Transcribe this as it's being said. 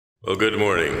Well, good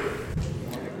morning.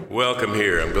 Welcome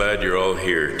here. I'm glad you're all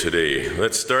here today.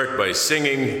 Let's start by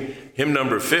singing hymn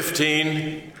number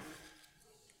 15.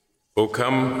 O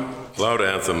come, loud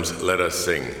anthems, let us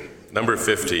sing. Number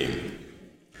 15.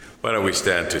 Why don't we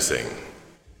stand to sing?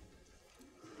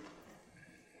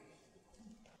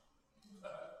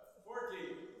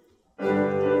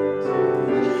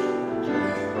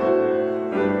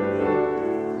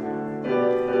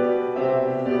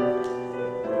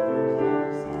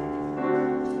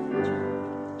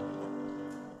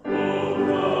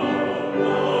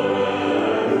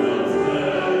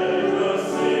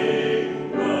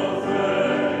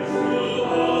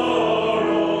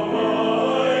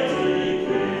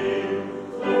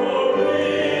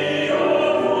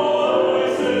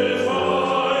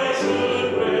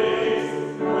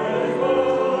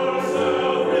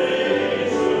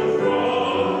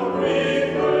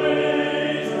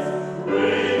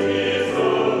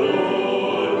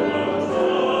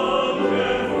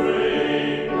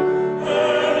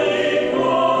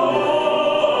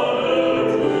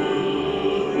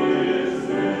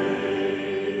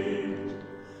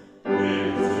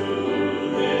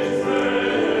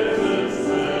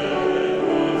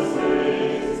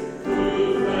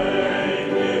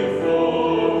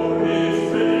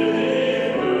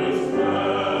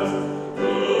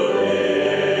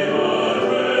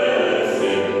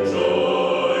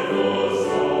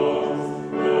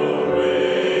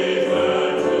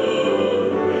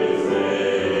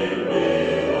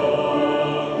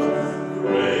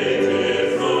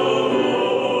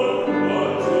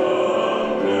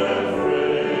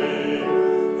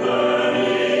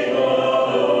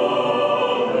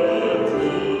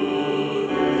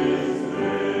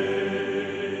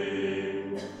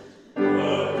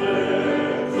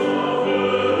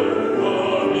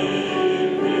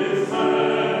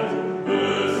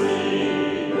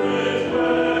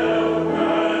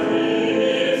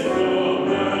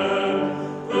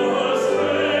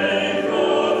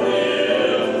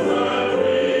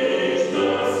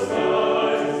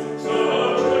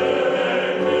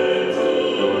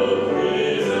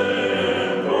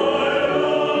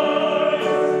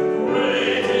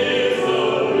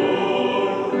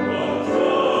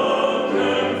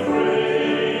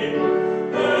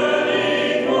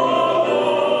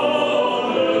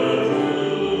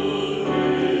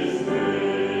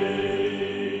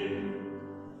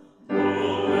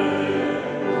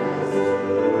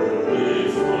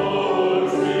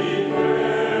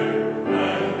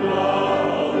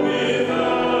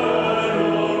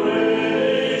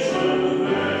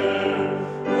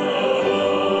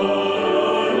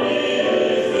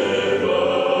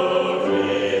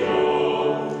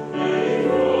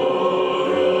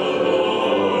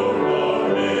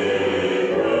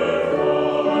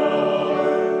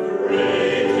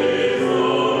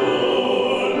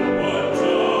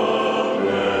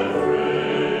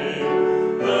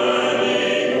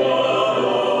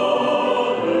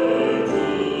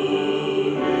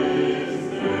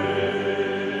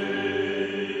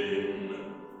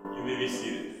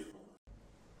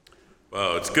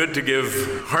 It's good to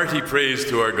give hearty praise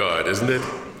to our God, isn't it?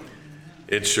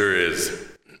 It sure is.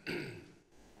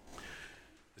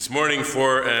 This morning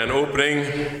for an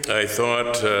opening, I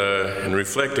thought, in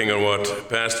reflecting on what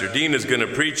Pastor Dean is going to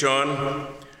preach on,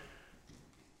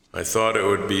 I thought it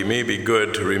would be maybe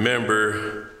good to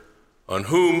remember on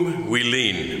whom we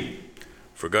lean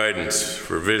for guidance,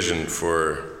 for vision,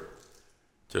 for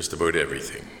just about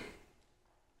everything.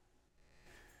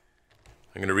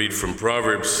 I'm going to read from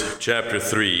Proverbs chapter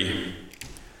 3,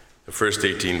 the first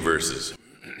 18 verses.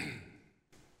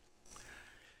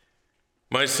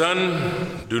 My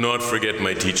son, do not forget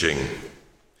my teaching,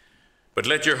 but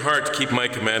let your heart keep my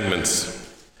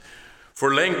commandments.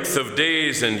 For length of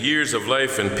days and years of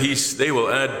life and peace they will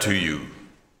add to you.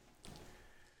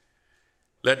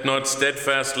 Let not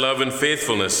steadfast love and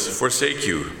faithfulness forsake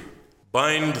you.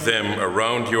 Bind them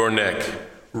around your neck.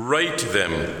 Write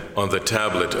them on the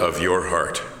tablet of your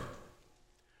heart.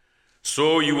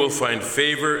 So you will find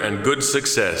favor and good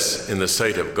success in the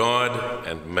sight of God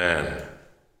and man.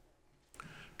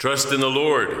 Trust in the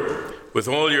Lord with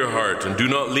all your heart and do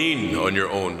not lean on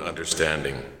your own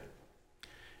understanding.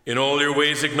 In all your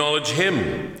ways acknowledge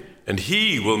him, and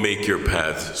he will make your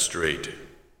paths straight.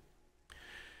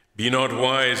 Be not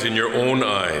wise in your own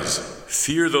eyes.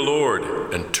 Fear the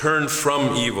Lord and turn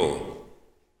from evil.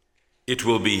 It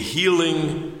will be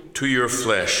healing to your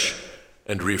flesh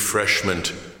and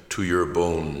refreshment to your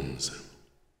bones.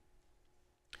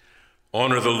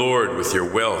 Honor the Lord with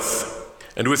your wealth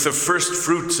and with the first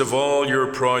fruits of all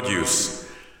your produce.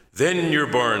 Then your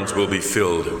barns will be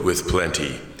filled with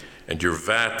plenty, and your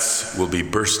vats will be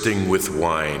bursting with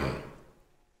wine.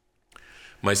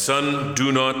 My son,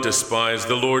 do not despise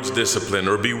the Lord's discipline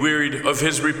or be wearied of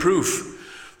his reproof,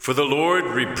 for the Lord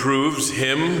reproves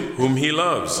him whom he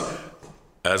loves,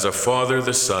 as a father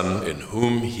the son in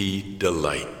whom he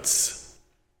delights.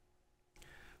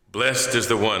 Blessed is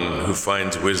the one who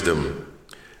finds wisdom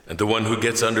and the one who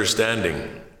gets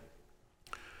understanding.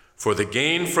 For the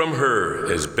gain from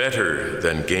her is better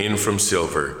than gain from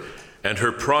silver, and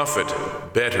her profit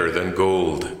better than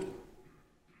gold.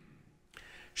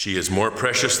 She is more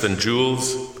precious than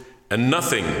jewels, and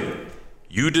nothing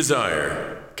you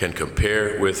desire can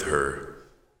compare with her.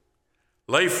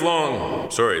 Long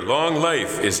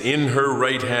life is in her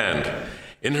right hand.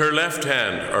 In her left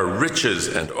hand are riches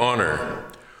and honor.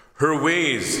 Her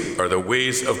ways are the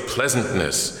ways of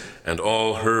pleasantness, and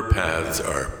all her paths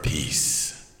are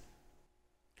peace.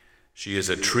 She is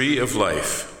a tree of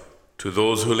life to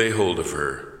those who lay hold of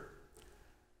her.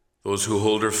 Those who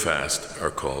hold her fast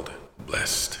are called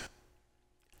blessed.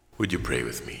 Would you pray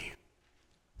with me?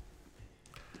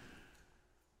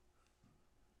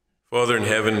 Father in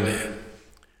heaven,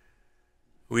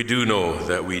 we do know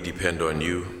that we depend on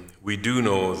you. We do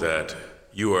know that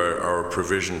you are our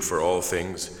provision for all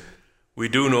things. We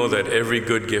do know that every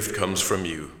good gift comes from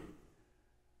you.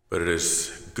 But it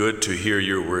is good to hear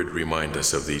your word remind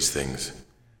us of these things.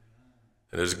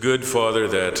 It is good, Father,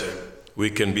 that we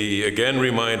can be again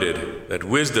reminded that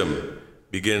wisdom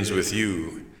begins with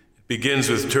you. It begins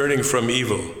with turning from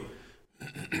evil,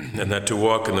 and that to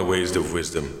walk in the ways of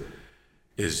wisdom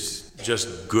is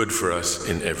just good for us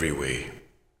in every way.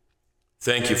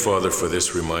 Thank you, Father, for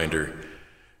this reminder.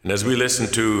 And as we listen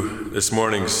to this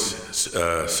morning's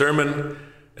sermon,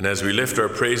 and as we lift our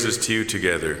praises to you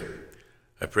together,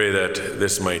 I pray that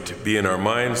this might be in our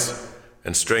minds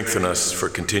and strengthen us for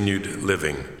continued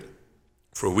living,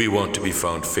 for we want to be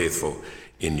found faithful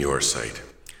in your sight.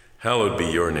 Hallowed be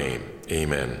your name.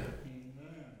 Amen.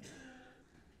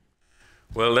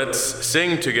 Well, let's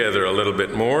sing together a little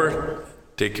bit more.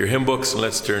 Take your hymn books and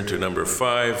let's turn to number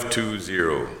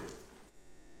 520.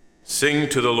 Sing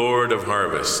to the Lord of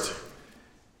harvest.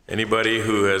 Anybody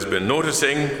who has been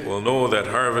noticing will know that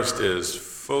harvest is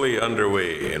fully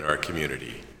underway in our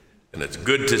community, and it's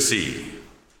good to see.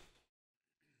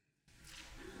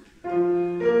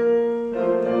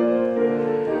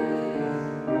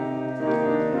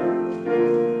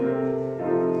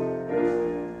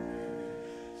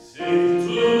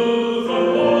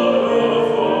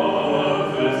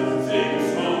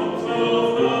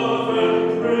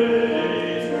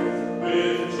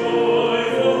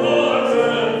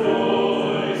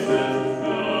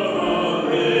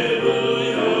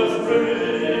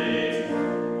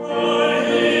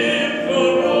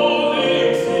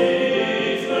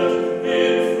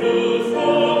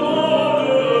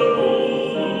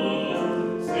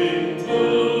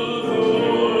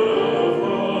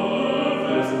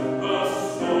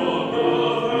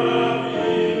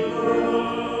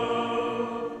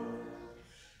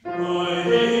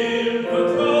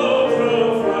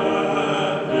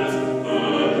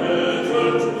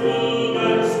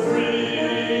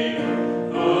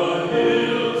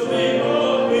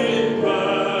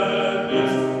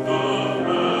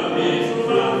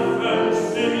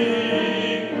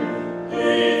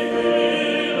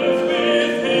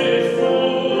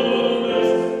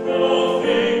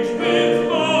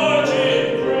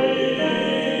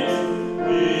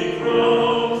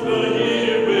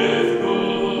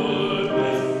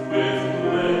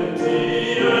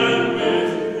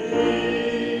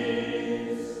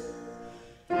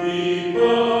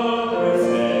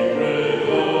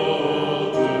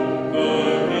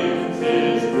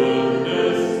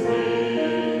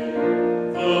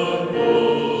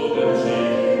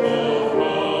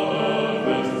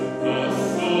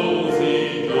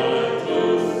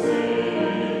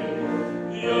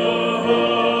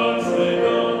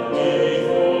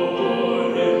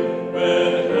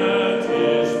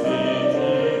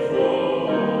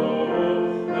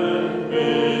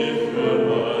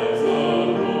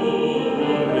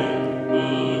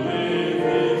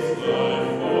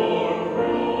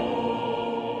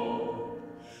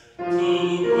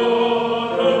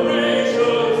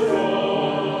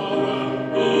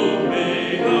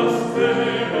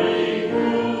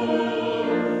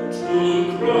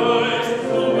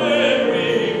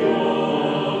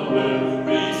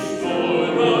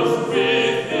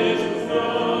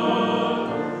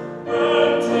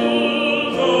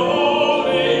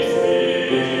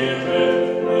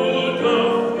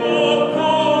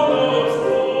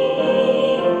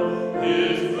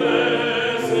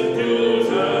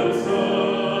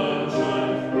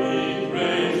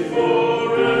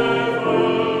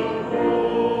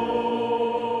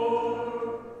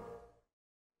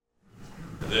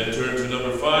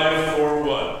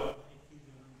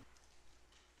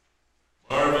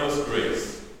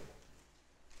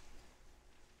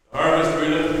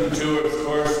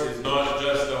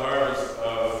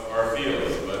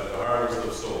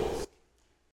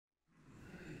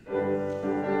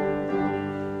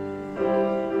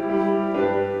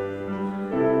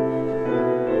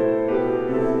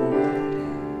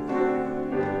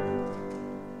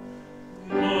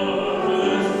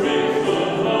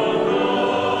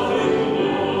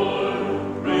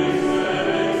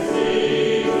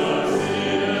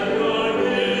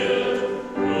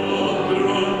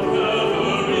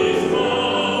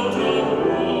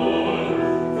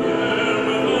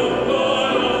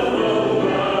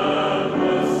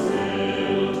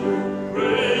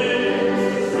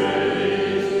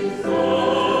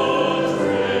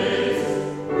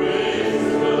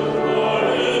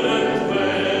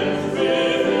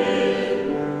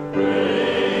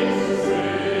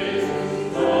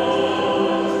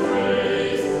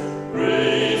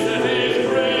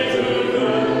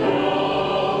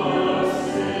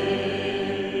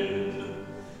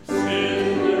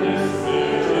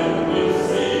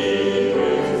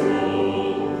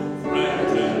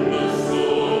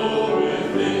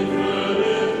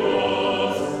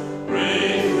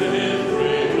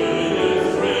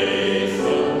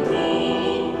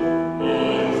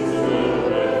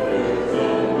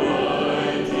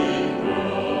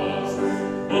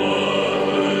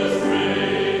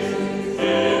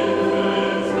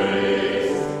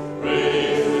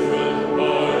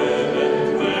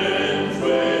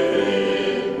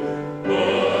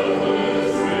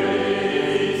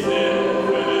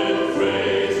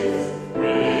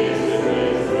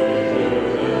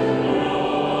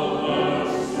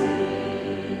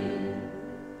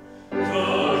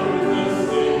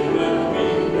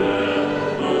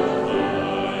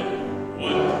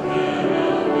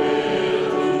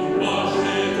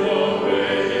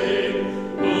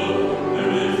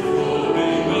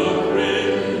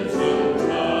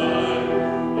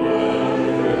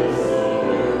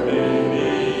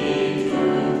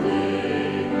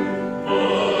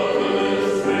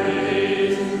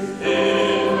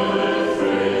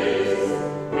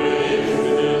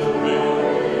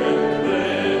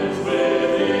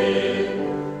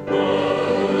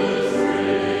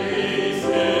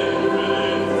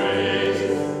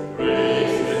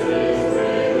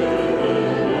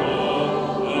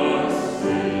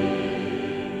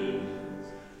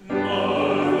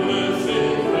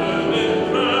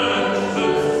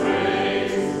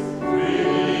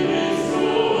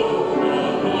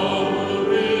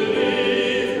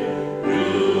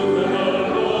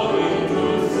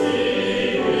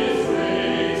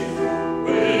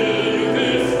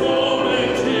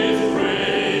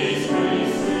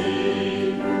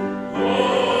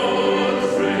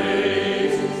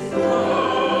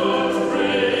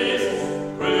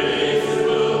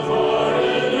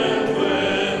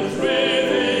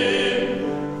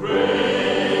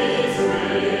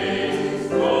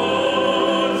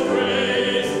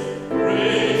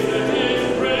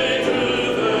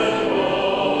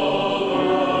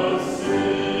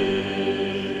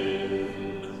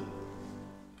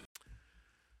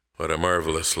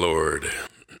 us, Lord.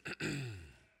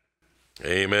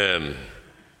 Amen.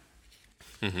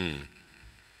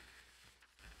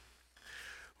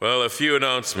 Well, a few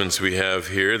announcements we have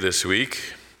here this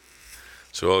week,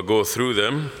 so I'll go through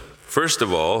them. First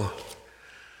of all,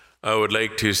 I would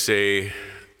like to say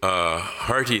a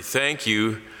hearty thank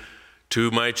you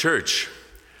to my church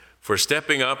for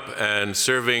stepping up and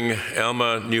serving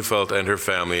Elma Neufeld and her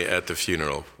family at the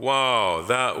funeral. Wow,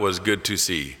 that was good to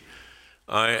see.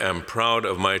 I am proud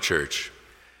of my church.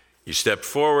 You stepped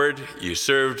forward, you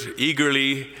served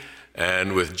eagerly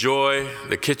and with joy.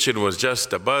 The kitchen was just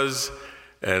abuzz,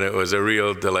 and it was a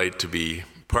real delight to be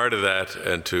part of that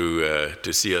and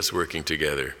to see us working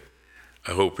together.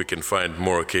 I hope we can find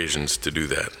more occasions to do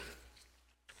that.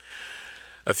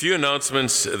 A few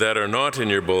announcements that are not in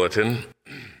your bulletin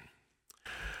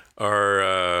are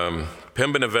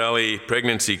Pembina Valley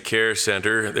Pregnancy Care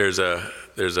Center. There's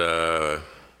a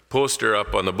poster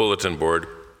up on the bulletin board.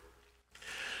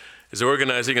 Is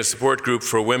organizing a support group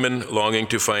for women longing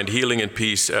to find healing and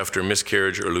peace after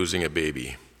miscarriage or losing a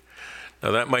baby.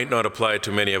 Now that might not apply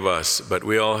to many of us, but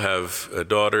we all have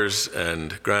daughters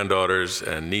and granddaughters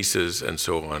and nieces and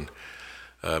so on.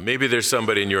 Maybe there's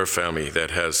somebody in your family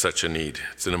that has such a need.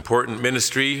 It's an important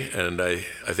ministry, and I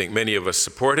think many of us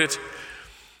support it,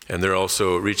 and they're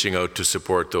also reaching out to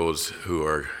support those who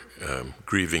are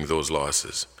grieving those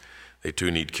losses. They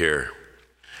too need care.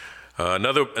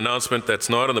 Another announcement that's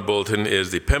not on the bulletin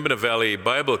is the Pembina Valley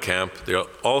Bible Camp. There's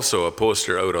also a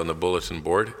poster out on the bulletin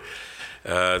board.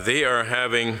 They are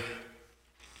having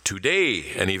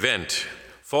today an event,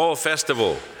 Fall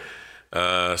Festival,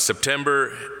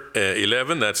 September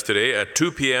 11, that's today, at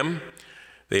 2 p.m.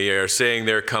 They are saying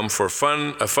they're come for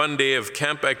fun, a fun day of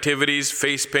camp activities,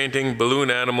 face painting,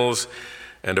 balloon animals,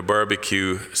 and a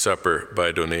barbecue supper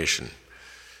by donation.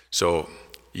 So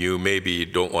you maybe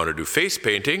don't want to do face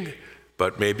painting,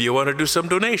 but maybe you want to do some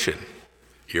donation.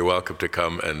 You're welcome to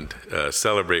come and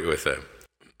celebrate with them.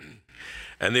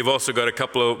 And they've also got a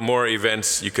couple of more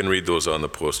events. You can read those on the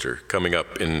poster coming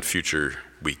up in future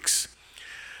weeks.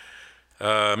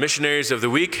 Missionaries of the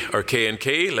Week are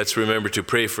K&K. Let's remember to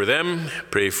pray for them,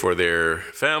 pray for their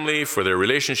family, for their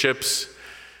relationships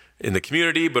in the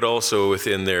community, but also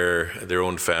within their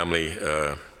own family.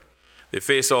 They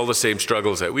face all the same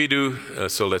struggles that we do,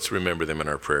 so let's remember them in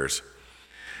our prayers.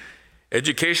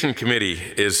 Education Committee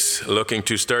is looking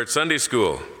to start Sunday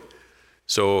school.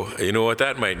 So you know what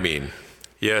that might mean?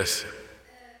 Yes.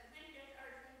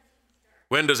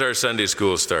 When does our Sunday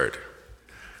school start?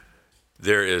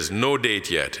 There is no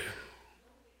date yet.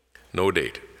 No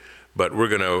date. But we're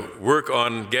going to work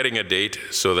on getting a date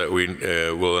so that we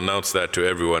will announce that to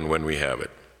everyone when we have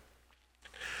it.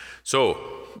 So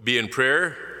be in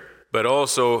prayer, but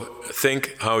also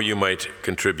think how you might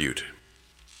contribute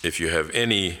if you have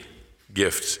any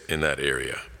gifts in that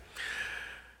area.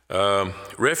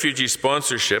 Refugee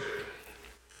sponsorship.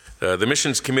 The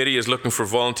Missions Committee is looking for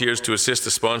volunteers to assist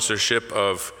the sponsorship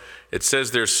of, it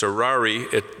says there's Safari,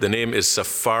 the name is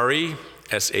Safari,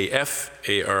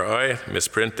 S-A-F-A-R-I,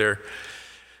 misprint there,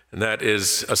 and that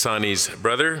is Asani's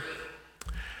brother.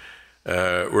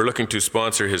 We're looking to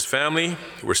sponsor his family.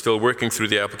 We're still working through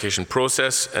the application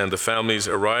process, and the family's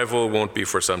arrival won't be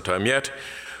for some time yet.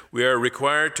 We are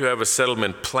required to have a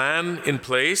settlement plan in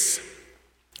place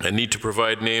and need to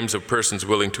provide names of persons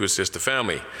willing to assist the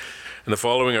family. And the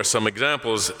following are some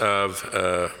examples of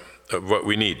what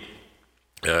we need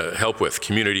help with: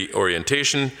 community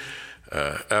orientation,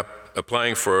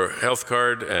 applying for a health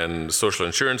card and social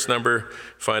insurance number,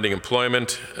 finding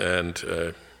employment,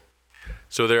 and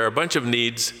so there are a bunch of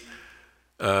needs.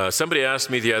 Somebody asked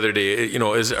me the other day,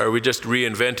 are we just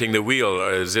reinventing the wheel?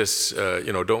 Or is this,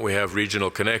 don't we have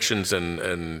regional connections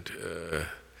and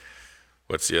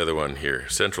what's the other one here?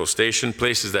 Central Station,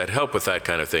 places that help with that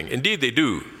kind of thing. Indeed, they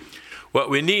do. What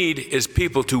we need is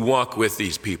people to walk with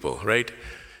these people, right?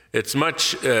 It's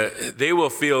they will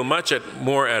feel much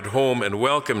more at home and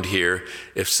welcomed here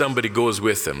if somebody goes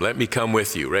with them. Let me come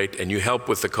with you, right? And you help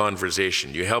with the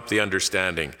conversation, you help the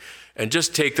understanding, and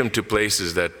just take them to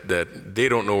places that they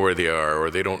don't know where they are,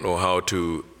 or they don't know how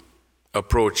to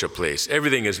approach a place.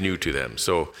 Everything is new to them.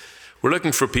 So we're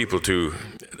looking for people to,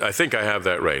 I think I have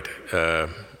that right.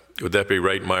 Would that be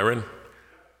right, Myron?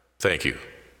 Thank you.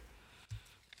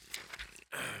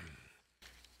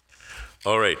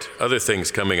 All right, other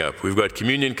things coming up. We've got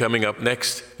communion coming up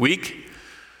next week.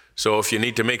 So if you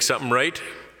need to make something right,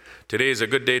 today is a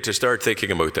good day to start thinking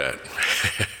about that.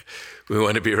 We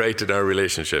want to be right in our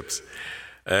relationships.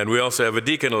 And we also have a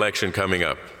deacon election coming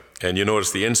up. And you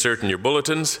notice the insert in your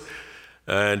bulletins.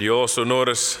 And you also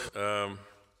notice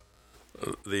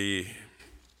the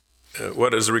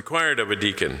what is required of a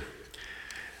deacon.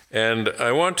 And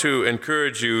I want to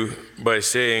encourage you by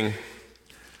saying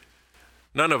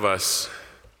none of us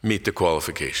meet the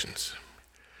qualifications.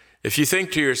 If you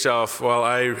think to yourself, well,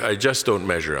 I just don't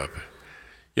measure up,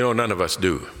 none of us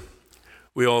do.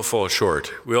 We all fall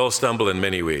short. We all stumble in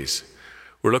many ways.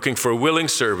 We're looking for willing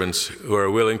servants who are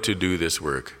willing to do this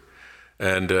work.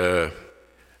 And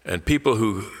people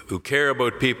who care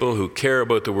about people, who care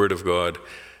about the Word of God,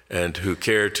 and who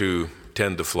care to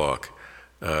tend the flock.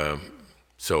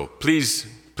 So please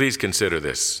consider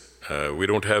this. We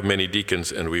don't have many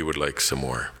deacons, and we would like some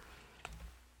more.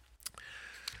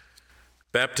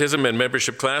 Baptism and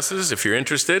membership classes, if you're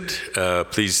interested,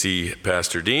 please see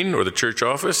Pastor Dean or the church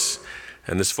office.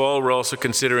 And this fall, we're also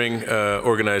considering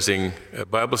organizing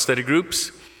Bible study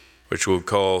groups, which we'll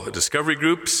call discovery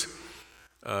groups.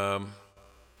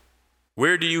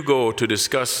 Where do you go to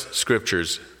discuss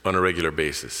scriptures on a regular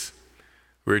basis?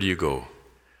 Where do you go?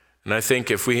 And I think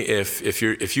if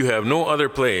you have no other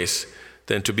place,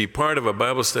 then to be part of a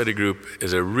Bible study group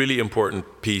is a really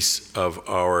important piece of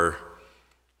our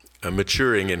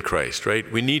maturing in Christ, right?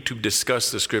 We need to discuss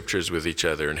the scriptures with each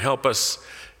other and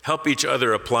help each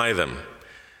other apply them.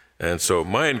 And so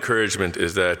my encouragement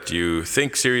is that you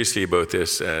think seriously about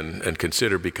this and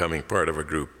consider becoming part of a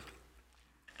group.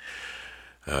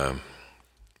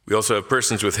 We also have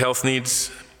persons with health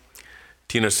needs.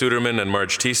 Tina Suderman and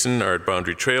Marge Thiessen are at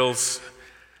Boundary Trails.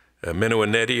 Minnow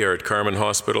and Nettie are at Carmen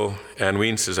Hospital. Ann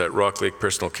Wiens is at Rock Lake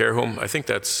Personal Care Home. I think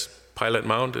that's Pilot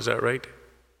Mound, is that right?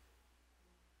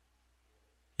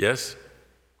 Yes?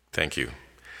 Thank you.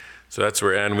 So that's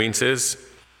where Ann Wiens is.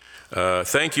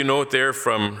 Thank you note there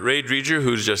from Ray Dreger,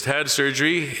 who's just had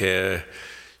surgery.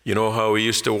 You know how he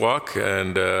used to walk,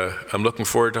 and I'm looking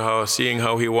forward to seeing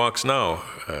how he walks now.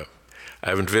 I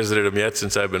haven't visited him yet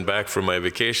since I've been back from my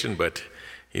vacation, but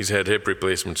he's had hip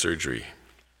replacement surgery.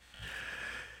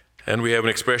 And we have an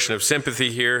expression of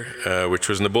sympathy here, which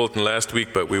was in the bulletin last week,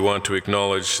 but we want to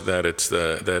acknowledge that it's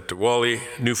that Wally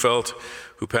Neufeld,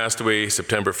 who passed away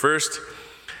September 1st,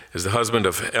 is the husband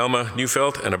of Elma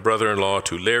Neufeld and a brother-in-law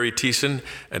to Larry Thiessen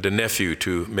and a nephew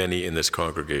to many in this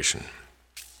congregation.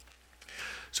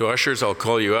 So ushers, I'll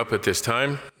call you up at this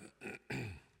time,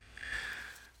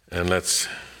 and let's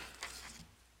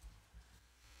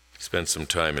spend some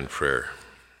time in prayer.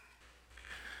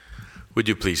 Would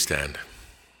you please stand?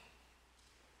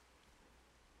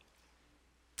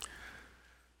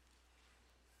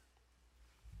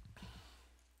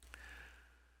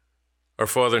 Our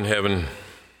Father in heaven,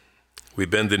 we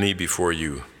bend the knee before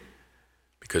you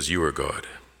because you are God.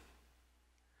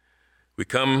 We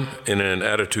come in an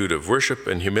attitude of worship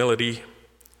and humility.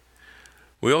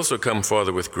 We also come,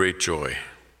 Father, with great joy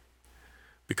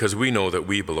because we know that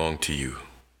we belong to you.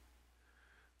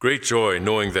 Great joy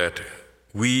knowing that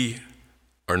we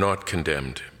are not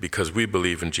condemned because we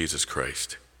believe in Jesus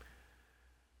Christ.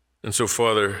 And so,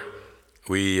 Father,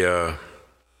 we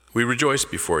rejoice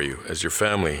before you as your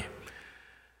family,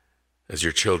 as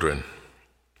your children.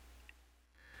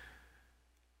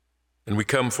 And we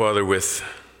come, Father, with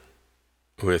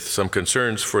some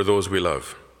concerns for those we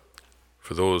love,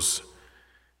 for those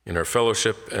in our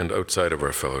fellowship and outside of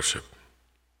our fellowship.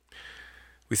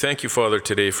 We thank you, Father,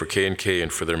 today for K&K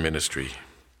and for their ministry.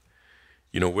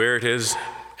 You know where it is,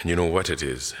 and you know what it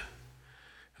is.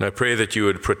 And I pray that you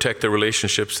would protect the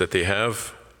relationships that they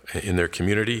have in their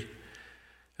community,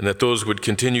 and that those would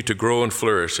continue to grow and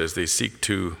flourish as they seek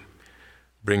to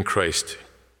bring Christ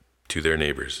to their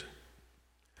neighbors.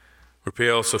 We pray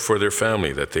also for their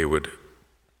family, that they would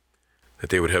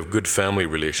have good family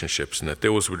relationships, and that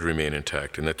those would remain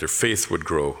intact, and that their faith would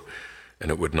grow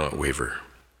and it would not waver.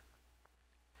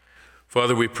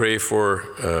 Father, we pray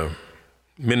for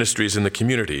ministries in the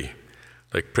community,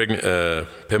 like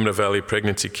Pembina Valley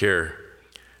Pregnancy Care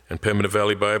and Pembina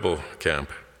Valley Bible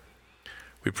Camp.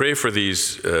 We pray for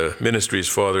these ministries,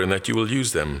 Father, and that you will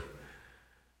use them,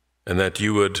 and that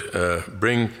you would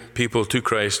bring people to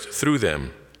Christ through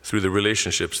them, through the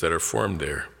relationships that are formed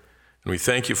there. And we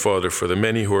thank you, Father, for the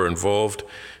many who are involved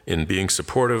in being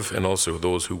supportive and also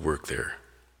those who work there.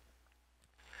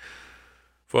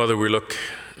 Father, we look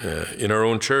in our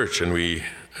own church, and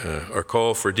our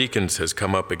call for deacons has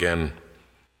come up again.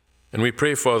 And we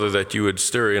pray, Father, that you would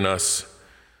stir in us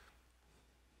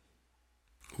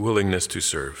willingness to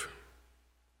serve.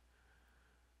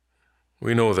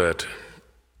 We know that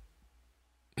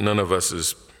none of us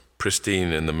is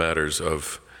pristine in the matters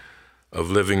of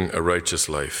living a righteous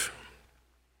life.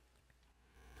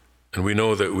 And we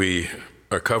know that we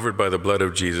are covered by the blood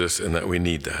of Jesus and that we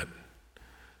need that.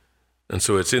 And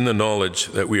so it's in the knowledge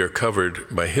that we are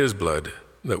covered by his blood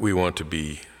that we want to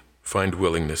be find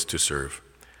willingness to serve.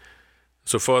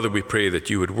 So, Father, we pray that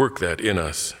you would work that in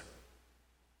us.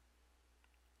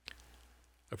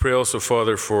 I pray also,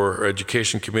 Father, for our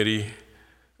education committee,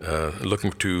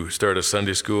 looking to start a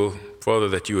Sunday school. Father,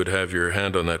 that you would have your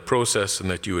hand on that process and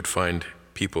that you would find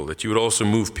people, that you would also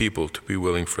move people to be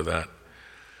willing for that.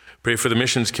 Pray for the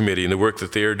missions committee and the work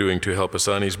that they are doing to help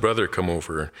Asani's brother come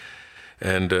over,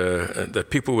 and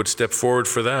that people would step forward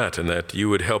for that, and that you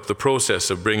would help the process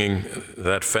of bringing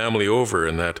that family over,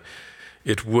 and that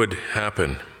it would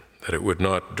happen, that it would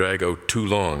not drag out too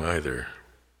long either.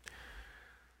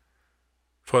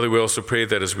 Father, we also pray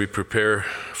that as we prepare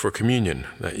for communion,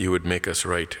 that you would make us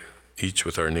right, each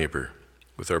with our neighbor,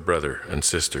 with our brother and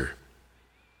sister.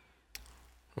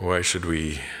 Why should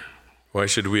we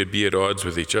be at odds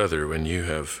with each other when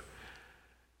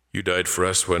you died for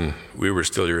us when we were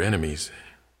still your enemies?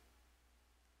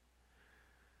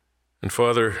 And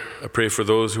Father, I pray for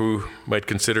those who might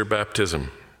consider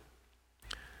baptism,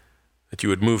 that you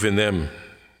would move in them,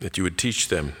 that you would teach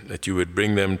them, that you would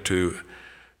bring them to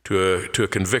a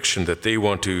conviction that they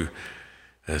want to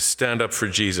stand up for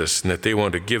Jesus, and that they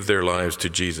want to give their lives to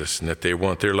Jesus, and that they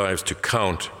want their lives to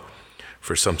count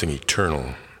for something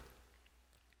eternal.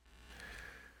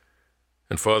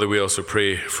 And Father, we also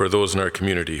pray for those in our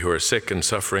community who are sick and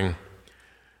suffering.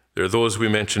 There are those we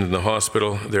mentioned in the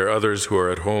hospital. There are others who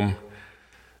are at home.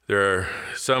 There are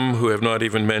some who have not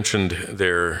even mentioned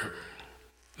their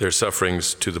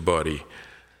sufferings to the body.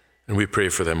 And we pray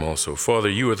for them also. Father,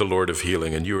 you are the Lord of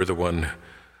healing, and you are the one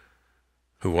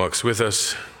who walks with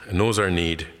us and knows our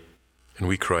need, and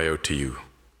we cry out to you.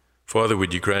 Father,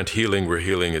 would you grant healing where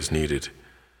healing is needed?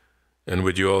 And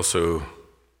would you also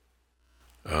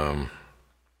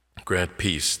grant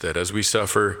peace, that as we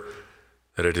suffer,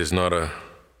 that it is not a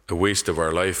waste of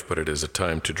our life, but it is a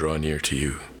time to draw near to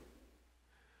you.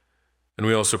 And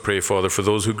we also pray, Father, for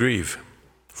those who grieve,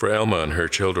 for Alma and her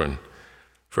children,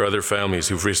 for other families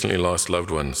who've recently lost loved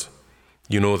ones.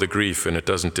 You know the grief, and it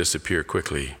doesn't disappear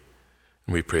quickly.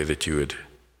 And we pray that you would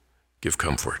give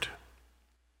comfort.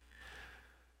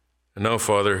 And now,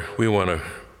 Father, we want to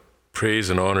praise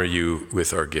and honor you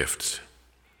with our gifts.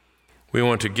 We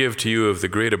want to give to you of the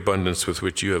great abundance with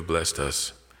which you have blessed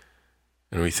us.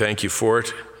 And we thank you for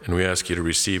it, and we ask you to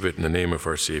receive it in the name of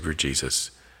our Savior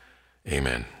Jesus.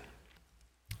 Amen.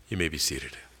 You may be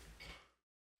seated.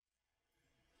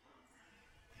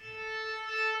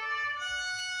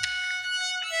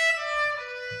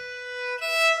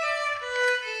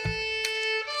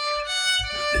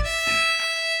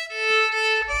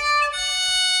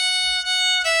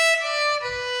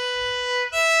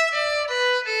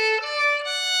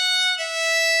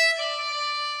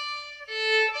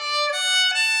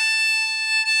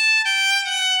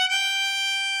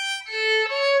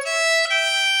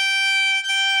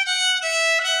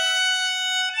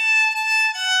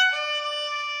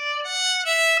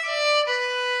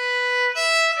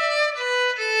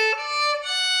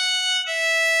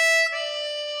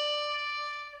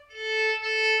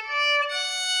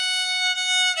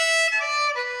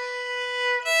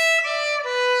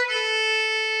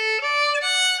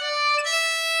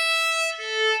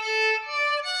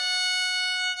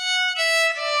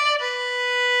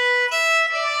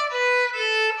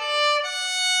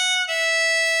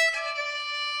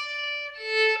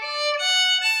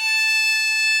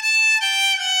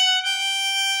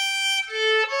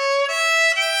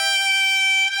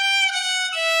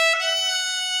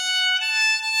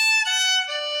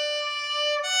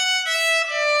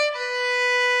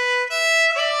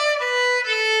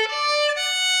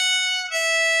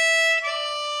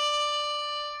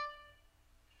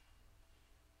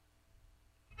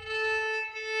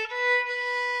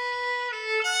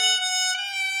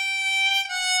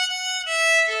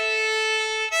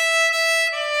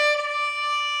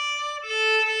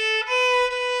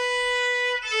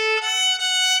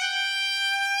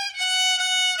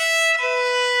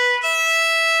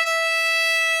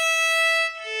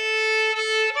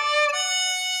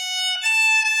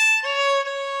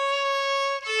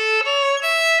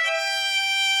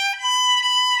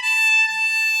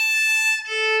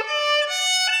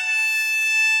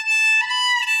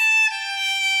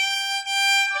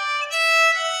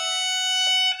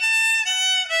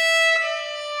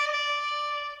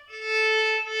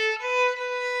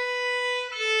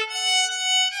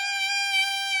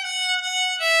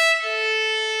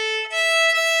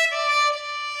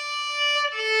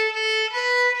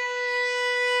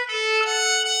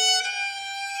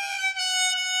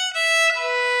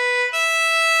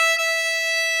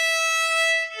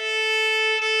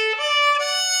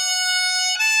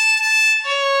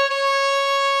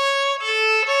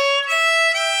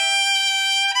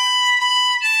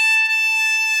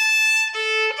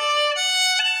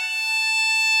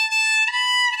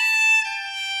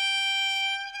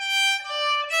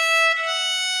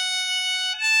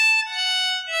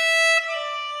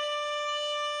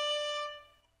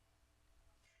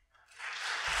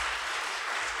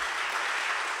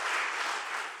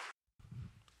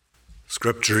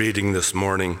 Scripture reading this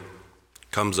morning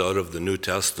comes out of the New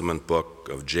Testament book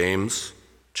of James,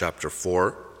 chapter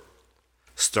 4,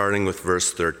 starting with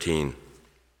verse 13.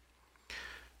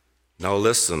 Now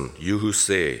listen, you who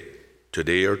say,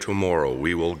 today or tomorrow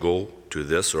we will go to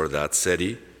this or that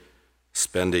city,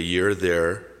 spend a year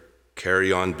there,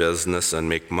 carry on business and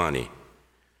make money.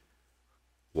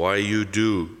 Why, you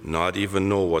do not even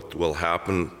know what will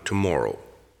happen tomorrow.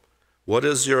 What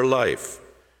is your life?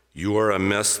 You are a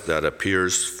mist that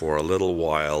appears for a little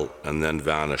while and then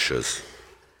vanishes.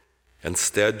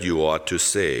 Instead, you ought to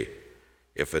say,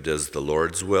 if it is the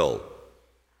Lord's will,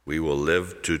 we will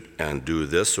live to and do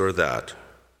this or that.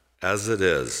 As it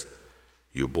is,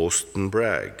 you boast and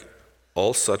brag.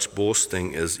 All such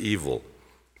boasting is evil.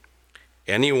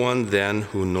 Anyone then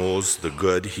who knows the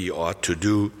good he ought to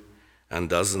do and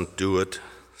doesn't do it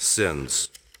sins.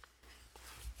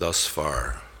 Thus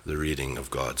far, the reading of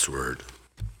God's word.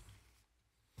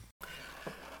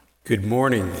 Good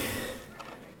morning.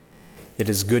 It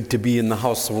is good to be in the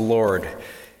house of the Lord.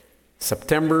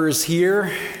 September is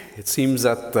here. It seems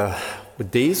that the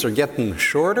days are getting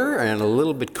shorter and a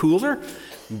little bit cooler,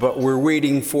 but we're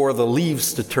waiting for the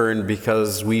leaves to turn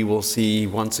because we will see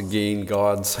once again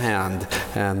God's hand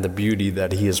and the beauty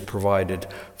that He has provided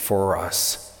for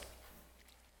us.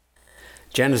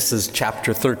 Genesis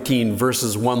chapter 13,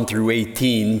 verses 1 through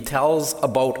 18 tells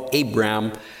about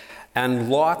Abraham and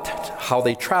Lot, how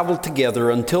they traveled together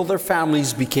until their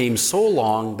families became so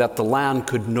long that the land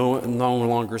could no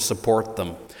longer support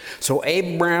them. So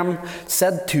Abraham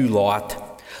said to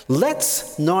Lot,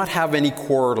 let's not have any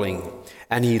quarreling.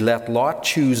 And he let Lot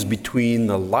choose between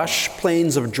the lush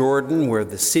plains of Jordan, where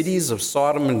the cities of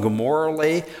Sodom and Gomorrah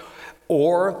lay,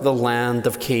 or the land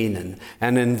of Canaan.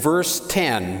 And in verse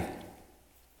 10,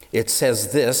 it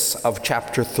says this of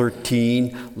chapter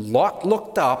 13, Lot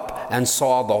looked up and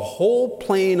saw the whole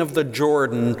plain of the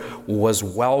Jordan was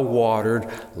well watered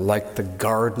like the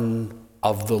garden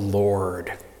of the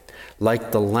Lord,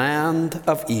 like the land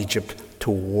of Egypt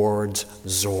towards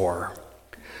Zoar.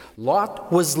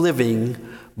 Lot was living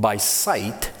by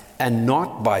sight and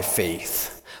not by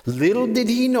faith. Little did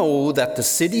he know that the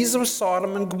cities of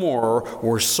Sodom and Gomorrah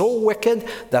were so wicked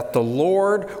that the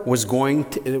Lord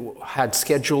had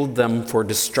scheduled them for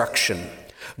destruction.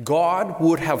 God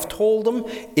would have told him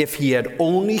if he had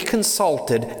only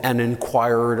consulted and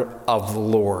inquired of the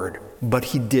Lord, but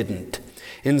he didn't.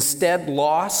 Instead,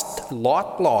 Lot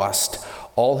lost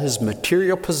all his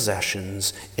material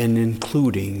possessions, and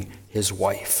including his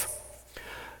wife.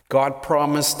 God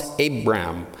promised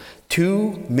Abraham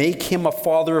to make him a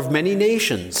father of many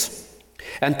nations,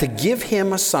 and to give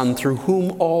him a son through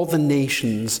whom all the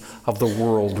nations of the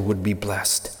world would be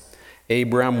blessed.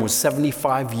 Abraham was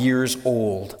 75 years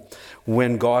old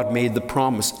when God made the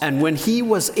promise, and when he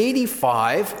was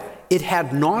 85, it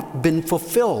had not been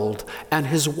fulfilled, and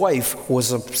his wife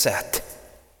was upset.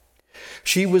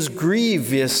 She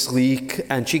grievously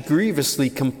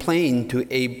complained to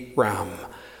Abraham.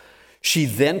 She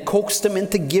then coaxed him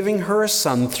into giving her a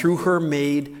son through her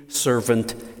maid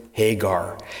servant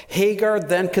Hagar. Hagar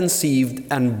then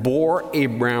conceived and bore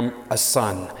Abraham a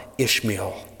son,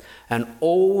 Ishmael. And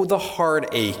oh, the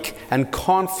heartache and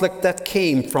conflict that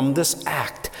came from this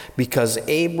act, because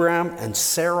Abraham and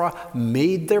Sarah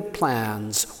made their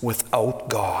plans without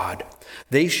God.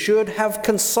 They should have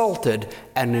consulted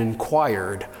and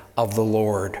inquired of the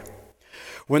Lord.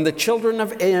 When the children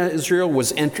of Israel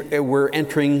were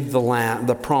entering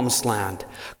the promised land,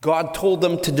 God told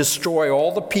them to destroy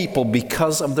all the people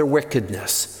because of their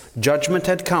wickedness. Judgment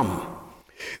had come.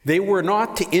 They were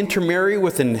not to intermarry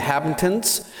with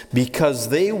inhabitants because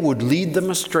they would lead them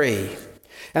astray.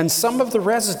 And some of the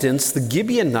residents, the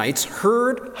Gibeonites,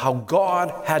 heard how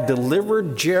God had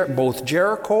delivered both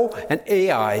Jericho and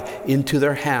Ai into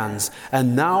their hands,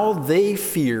 and now they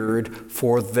feared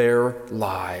for their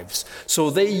lives. So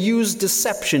they used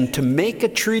deception to make a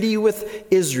treaty with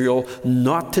Israel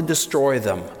not to destroy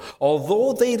them.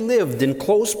 Although they lived in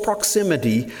close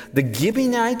proximity, the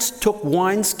Gibeonites took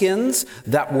wineskins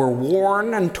that were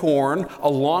worn and torn,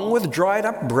 along with dried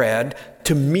up bread,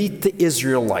 to meet the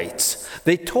Israelites.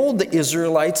 They told the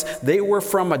Israelites they were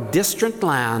from a distant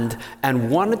land and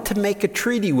wanted to make a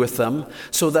treaty with them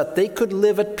so that they could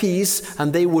live at peace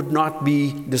and they would not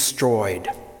be destroyed.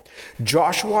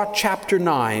 Joshua chapter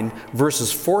 9,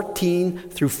 verses 14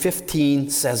 through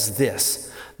 15 says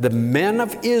this: the men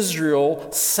of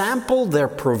Israel sampled their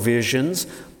provisions,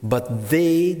 but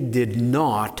they did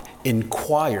not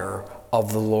inquire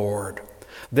of the Lord.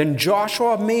 Then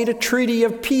Joshua made a treaty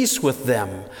of peace with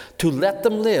them to let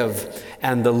them live,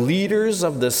 and the leaders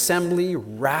of the assembly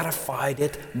ratified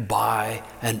it by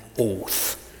an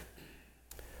oath.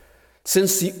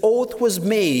 Since the oath was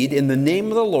made in the name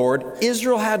of the Lord,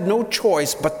 Israel had no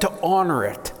choice but to honor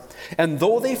it. And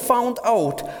though they found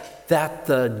out that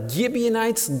the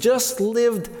Gibeonites just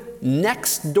lived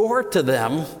next door to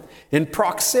them in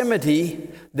proximity,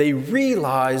 they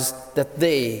realized that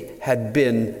they had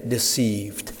been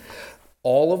deceived.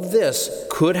 All of this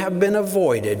could have been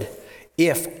avoided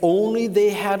if only they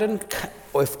had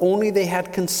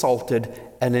consulted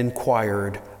and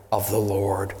inquired of the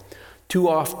Lord. Too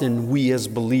often we as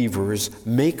believers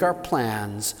make our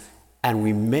plans, and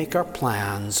we make our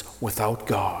plans without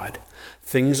God.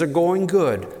 Things are going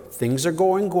good. Things are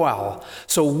going well.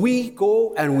 So we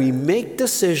go and we make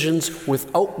decisions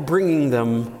without bringing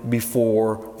them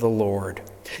before the Lord.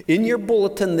 In your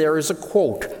bulletin, there is a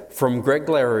quote from Greg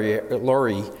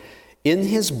Laurie in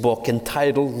his book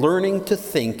entitled Learning to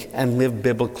Think and Live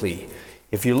Biblically.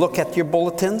 If you look at your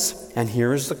bulletins, and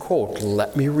here is the quote.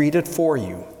 Let me read it for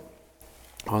you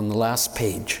on the last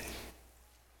page.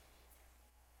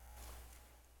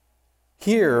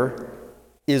 Here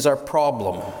is our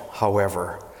problem,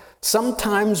 however.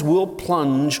 Sometimes we'll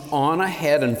plunge on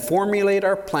ahead and formulate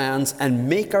our plans and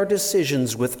make our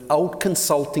decisions without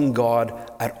consulting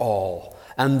God at all.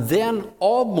 And then,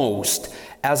 almost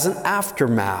as an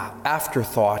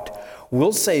afterthought,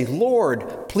 we'll say,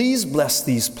 Lord, please bless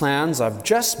these plans I've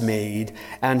just made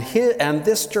and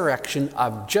this direction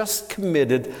I've just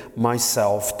committed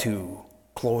myself to.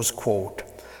 Close quote.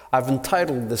 I've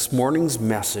entitled this morning's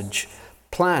message,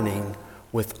 Planning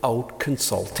Without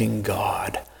Consulting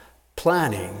God.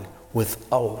 Planning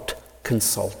without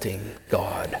consulting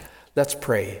God. Let's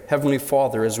pray. Heavenly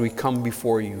Father, as we come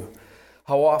before you,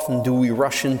 how often do we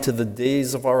rush into the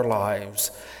days of our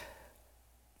lives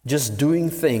just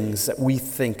doing things that we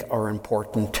think are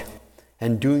important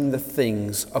and doing the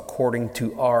things according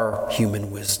to our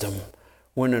human wisdom,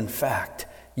 when in fact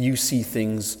you see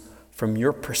things from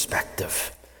your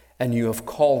perspective and you have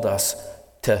called us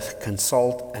to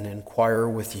consult and inquire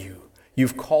with you.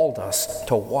 You've called us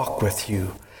to walk with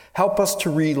you. Help us to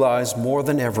realize more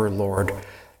than ever, Lord,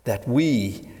 that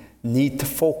we need to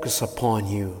focus upon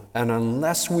you. And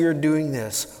unless we're doing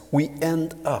this, we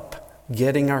end up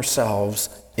getting ourselves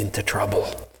into trouble.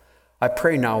 I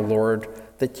pray now, Lord,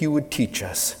 that you would teach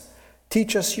us.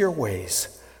 Teach us your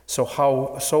ways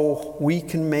so we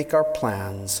can make our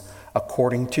plans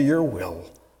according to your will.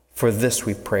 For this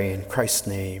we pray in Christ's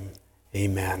name.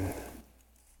 Amen.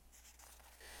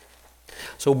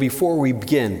 So before we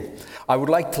begin, I would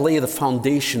like to lay the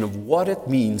foundation of what it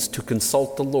means to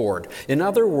consult the Lord. In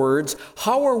other words,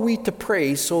 how are we to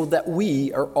pray so that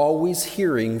we are always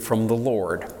hearing from the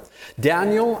Lord?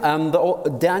 Daniel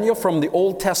from the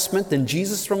Old Testament and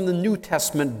Jesus from the New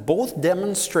Testament both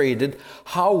demonstrated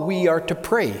how we are to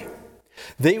pray.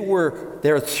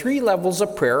 There are 3 levels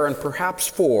of prayer, and perhaps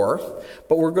 4,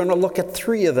 but we're going to look at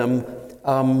 3 of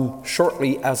them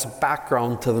shortly as a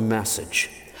background to the message.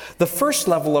 The first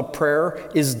level of prayer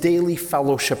is daily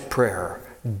fellowship prayer.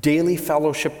 Daily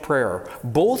fellowship prayer.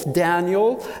 Both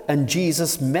Daniel and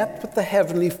Jesus met with the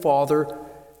Heavenly Father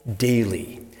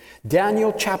daily.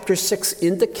 Daniel chapter 6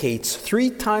 indicates 3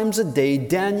 times a day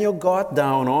Daniel got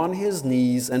down on his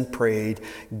knees and prayed,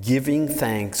 giving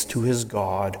thanks to his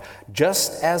God,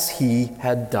 just as he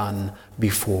had done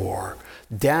before.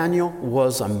 Daniel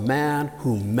was a man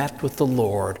who met with the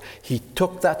Lord. He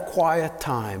took that quiet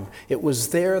time. It was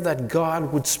there that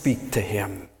God would speak to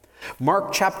him.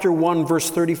 Mark chapter 1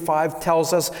 verse 35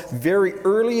 tells us, very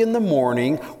early in the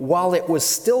morning, while it was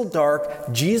still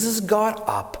dark, Jesus got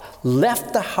up,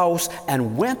 left the house,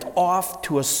 and went off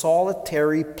to a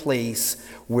solitary place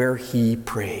where he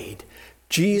prayed.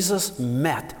 Jesus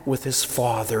met with his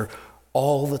Father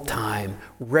all the time,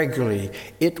 regularly.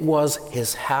 It was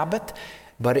his habit,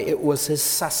 but it was his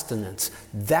sustenance.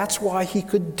 That's why he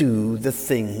could do the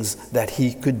things that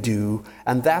he could do,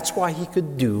 and that's why he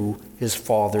could do his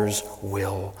Father's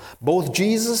will. Both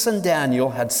Jesus and Daniel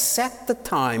had set the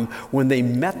time when they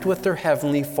met with their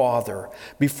Heavenly Father.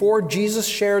 Before Jesus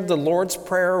shared the Lord's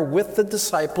Prayer with the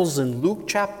disciples in Luke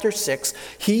chapter 6,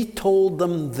 he told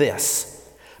them this: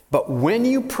 "But when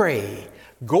you pray,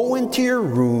 go into your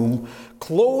room,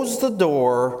 close the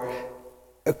door,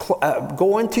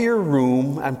 go into your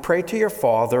room and pray to your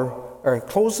Father, or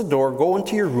close the door, go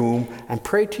into your room and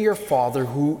pray to your Father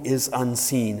who is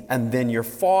unseen. And then your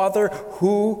Father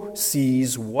who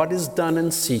sees what is done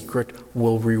in secret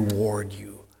will reward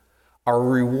you." Our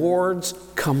rewards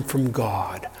come from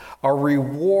God. Our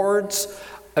rewards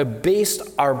are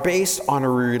based on a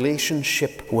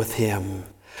relationship with Him.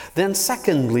 Then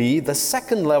secondly, the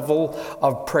second level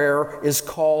of prayer is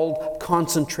called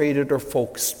concentrated or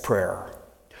focused prayer.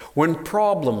 When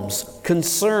problems,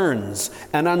 concerns,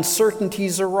 and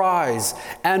uncertainties arise,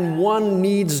 and one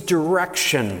needs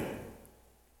direction,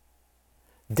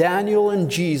 Daniel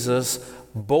and Jesus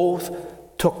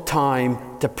both took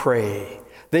time to pray.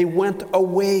 They went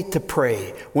away to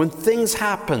pray when things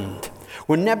happened.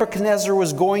 When Nebuchadnezzar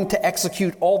was going to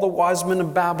execute all the wise men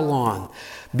of Babylon,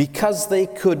 because they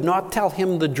could not tell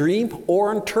him the dream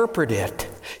or interpret it,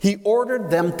 he ordered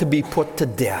them to be put to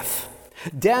death.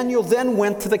 Daniel then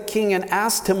went to the king and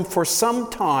asked him for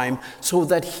some time so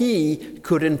that he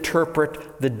could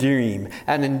interpret the dream.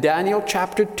 And in Daniel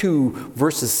chapter 2,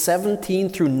 verses 17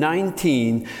 through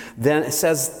 19, then it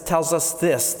tells us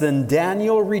this: Then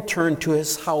Daniel returned to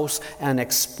his house and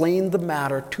explained the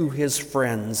matter to his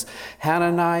friends,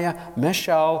 Hananiah,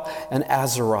 Mishael, and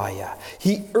Azariah.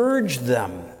 He urged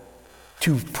them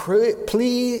to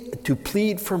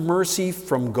plead for mercy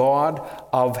from God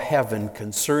of heaven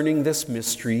concerning this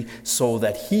mystery, so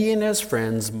that he and his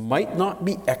friends might not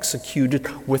be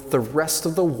executed with the rest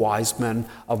of the wise men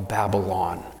of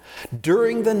Babylon.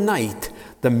 During the night,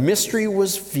 the mystery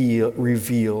was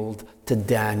revealed to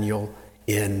Daniel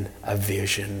in a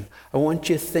vision. I want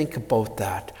you to think about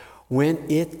that.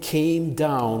 When it came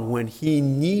down, when he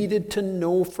needed to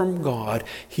know from God,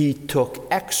 he took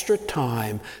extra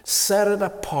time, set it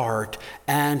apart,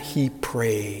 and he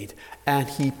prayed. And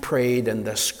he prayed, and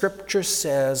the scripture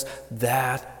says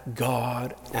that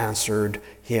God answered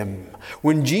him.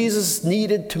 When Jesus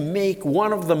needed to make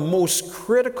one of the most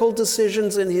critical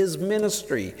decisions in his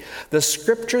ministry, the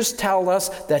scriptures tell us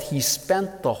that he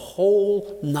spent the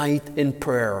whole night in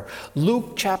prayer.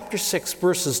 Luke chapter 6,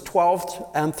 verses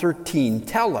 12 and 13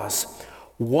 tell us,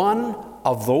 one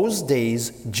of those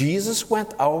days Jesus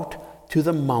went out to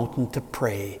the mountain to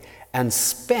pray and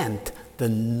spent the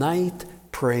night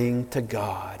praying to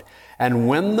God. And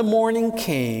when the morning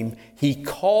came, he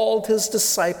called his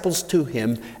disciples to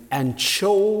him and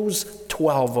chose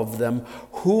 12 of them,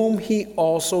 whom he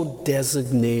also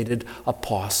designated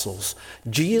apostles.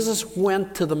 Jesus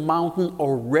went to the mountain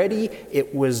already.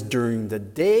 It was during the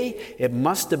day. It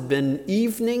must have been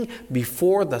evening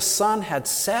before the sun had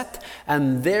set.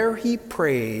 And there he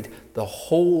prayed the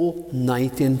whole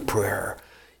night in prayer.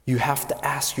 You have to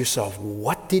ask yourself,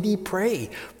 what did he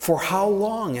pray? For how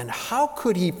long? And how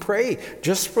could he pray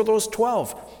just for those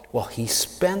 12? Well, he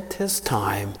spent his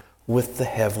time with the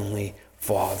Heavenly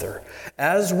Father.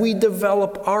 As we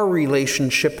develop our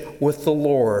relationship with the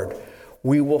Lord,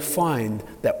 we will find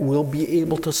that we'll be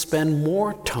able to spend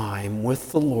more time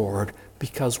with the Lord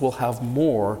because we'll have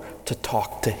more to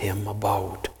talk to him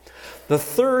about. The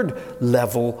third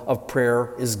level of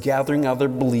prayer is gathering other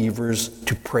believers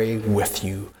to pray with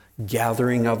you.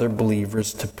 Gathering other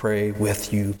believers to pray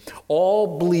with you.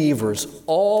 All believers,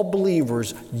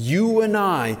 you and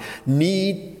I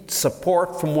need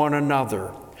support from one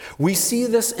another. We see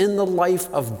this in the life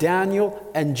of Daniel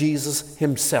and Jesus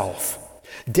himself.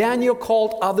 Daniel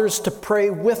called others to pray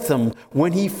with him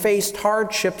when he faced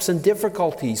hardships and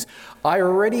difficulties. I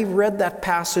already read that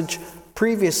passage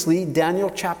previously,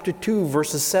 Daniel chapter 2,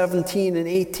 verses 17 and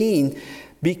 18,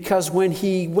 because when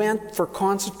he went for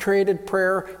concentrated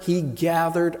prayer, he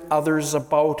gathered others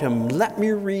about him. Let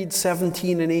me read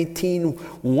 17 and 18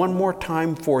 one more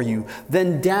time for you.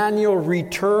 Then Daniel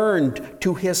returned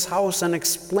to his house and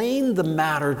explained the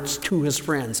matter to his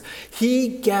friends. He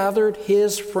gathered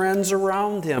his friends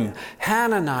around him,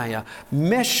 Hananiah,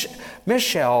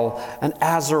 Mishael, and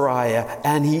Azariah,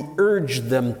 and he urged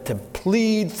them to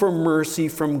plead for mercy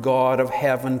from God of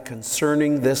heaven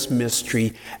concerning this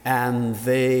mystery, and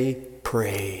they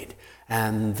prayed.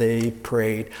 And they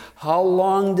prayed. How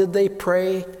long did they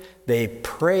pray? They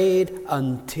prayed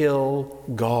until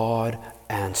God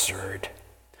answered.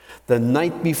 The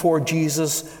night before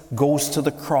Jesus goes to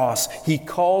the cross, he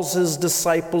calls his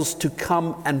disciples to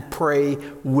come and pray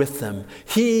with him.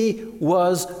 He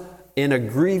was in a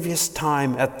grievous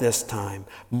time at this time.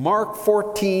 Mark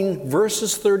 14,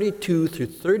 verses 32 through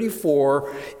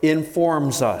 34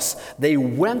 informs us. They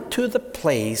went to the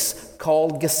place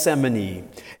called Gethsemane,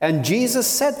 and Jesus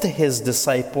said to his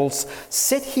disciples,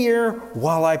 "Sit here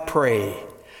while I pray."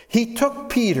 He took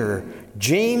Peter,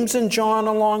 James, and John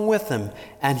along with him,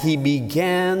 and he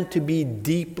began to be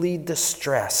deeply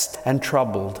distressed and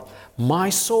troubled. "My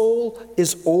soul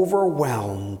is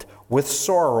overwhelmed with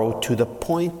sorrow to the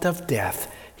point of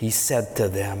death," he said to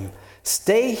them.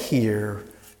 "Stay here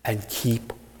and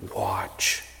keep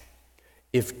watch."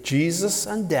 If Jesus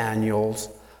and Daniel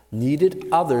needed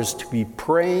others to be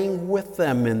praying with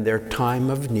them in their time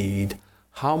of need,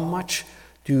 how much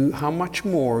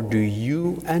more do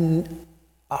you and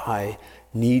I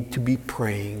need to be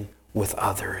praying with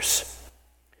others?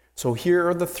 So here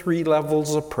are the 3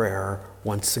 levels of prayer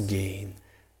once again.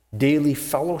 Daily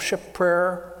fellowship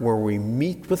prayer, where we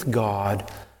meet with God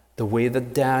the way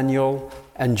that Daniel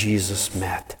and Jesus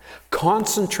met.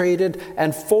 Concentrated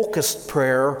and focused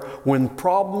prayer, when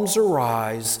problems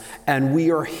arise and we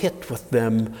are hit with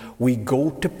them, we go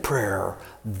to prayer.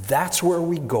 That's where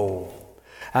we go.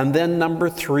 And then number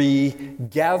 3,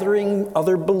 gathering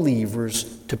other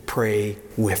believers to pray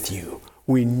with you.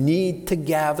 We need to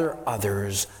gather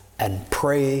others and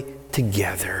pray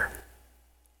together.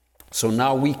 So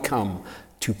now we come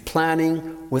to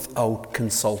planning without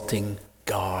consulting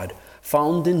God,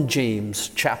 found in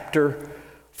James chapter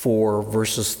 4,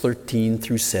 verses 13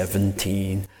 through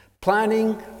 17.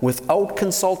 Planning without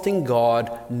consulting God,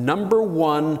 number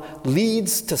 1,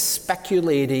 leads to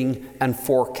speculating and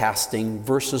forecasting,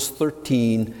 verses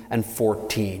 13 and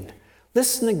 14.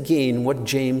 Listen again what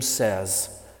James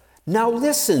says. Now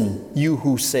listen, you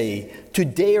who say,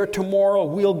 today or tomorrow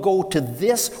we'll go to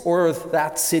this or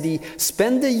that city,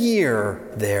 spend a year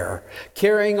there,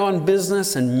 carrying on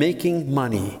business and making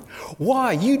money.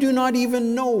 Why? You do not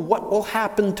even know what will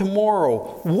happen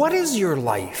tomorrow. What is your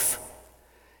life?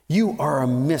 You are a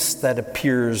mist that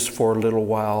appears for a little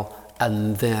while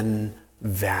and then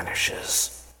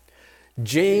vanishes.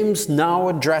 James now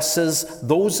addresses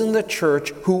those in the church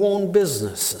who own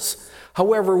businesses.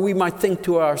 However, we might think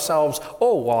to ourselves,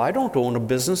 oh, well, I don't own a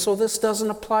business, so this doesn't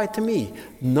apply to me.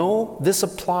 No, this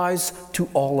applies to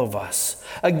all of us.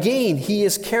 Again, he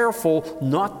is careful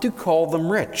not to call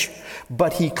them rich,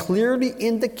 but he clearly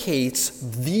indicates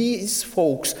these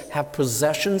folks have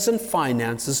possessions and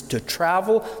finances to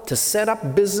travel, to set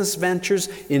up business ventures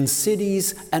in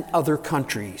cities and other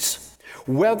countries.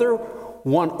 Whether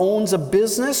one owns a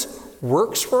business,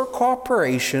 works for a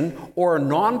corporation, or a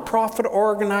nonprofit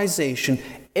organization,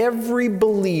 every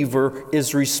believer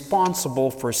is responsible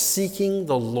for seeking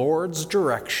the Lord's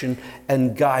direction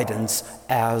and guidance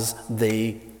as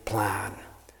they plan.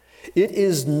 It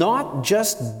is not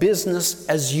just business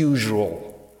as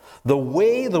usual, the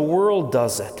way the world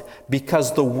does it,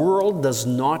 because the world does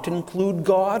not include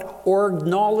God or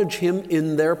acknowledge Him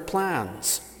in their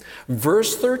plans.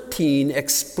 Verse 13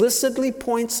 explicitly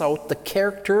points out the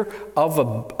character of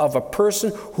a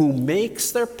person who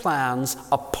makes their plans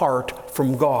apart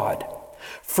from God.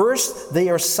 First, they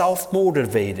are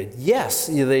self-motivated. Yes,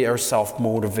 they are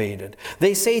self-motivated.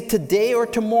 They say, today or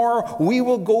tomorrow, we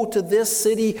will go to this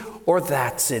city or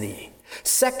that city.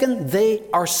 Second, they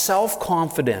are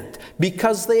self-confident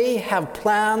because they have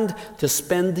planned to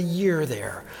spend the year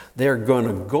there. They're going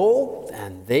to go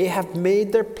and they have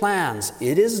made their plans.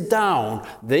 It is down.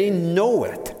 They know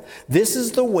it. This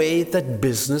is the way that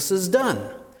business is done.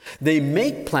 They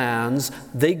make plans,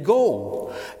 they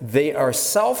go. They are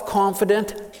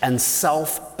self-confident and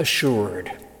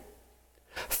self-assured.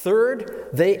 Third,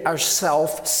 they are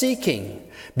self-seeking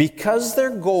because their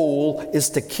goal is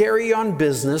to carry on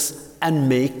business and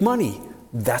make money.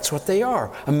 That's what they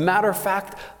are. A matter of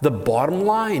fact, the bottom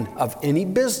line of any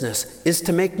business is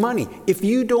to make money. If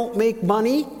you don't make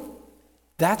money,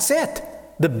 that's it.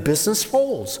 The business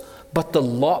folds. But the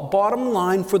bottom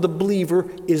line for the believer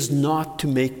is not to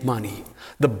make money.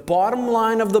 The bottom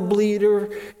line of the believer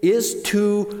is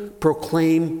to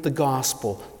proclaim the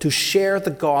gospel, to share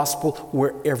the gospel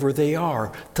wherever they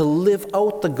are, to live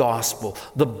out the gospel.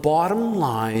 The bottom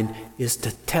line is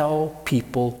to tell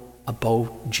people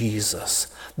about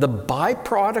Jesus. The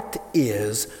byproduct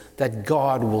is that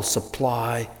God will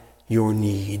supply your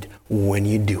need when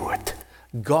you do it.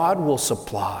 God will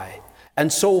supply.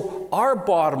 And so our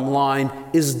bottom line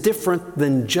is different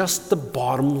than just the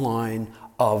bottom line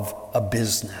of a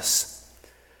business.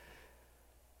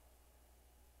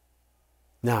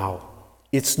 Now,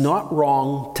 it's not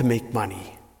wrong to make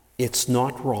money. It's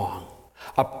not wrong.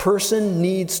 A person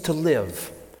needs to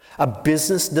live. A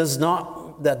business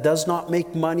that does not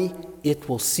make money, it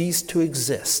will cease to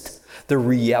exist. The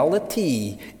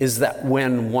reality is that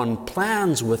when one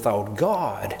plans without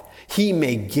God, he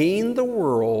may gain the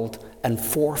world and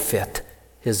forfeit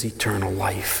his eternal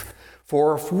life.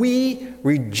 For if we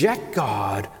reject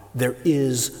God, there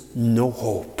is no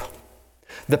hope.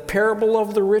 The parable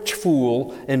of the rich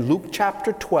fool in Luke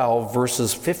chapter 12,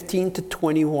 verses 15 to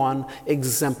 21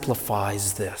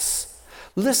 exemplifies this.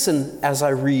 Listen as I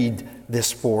read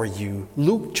this for you.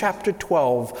 Luke chapter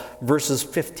 12, verses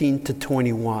 15 to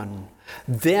 21.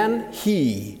 Then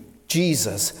he,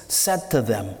 Jesus, said to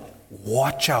them,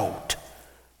 "Watch out.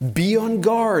 Be on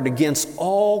guard against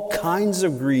all kinds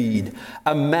of greed.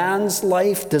 A man's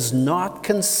life does not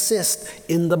consist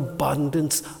in the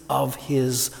abundance of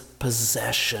his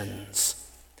possessions."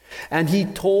 And he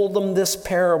told them this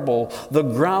parable. The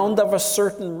ground of a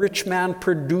certain rich man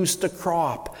produced a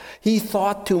crop. He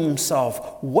thought to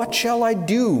himself, what shall I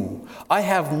do? I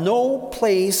have no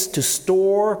place to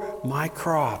store my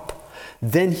crop.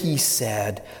 Then he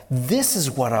said, this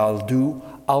is what I'll do.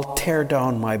 I'll tear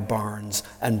down my barns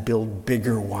and build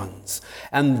bigger ones.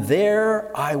 And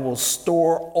there I will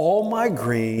store all my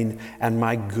grain and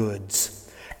my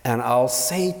goods. And I'll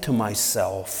say to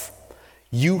myself,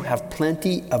 you have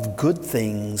plenty of good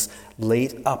things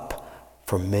laid up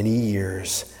for many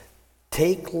years.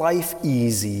 Take life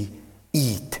easy,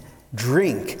 eat,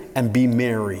 drink, and be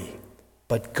merry.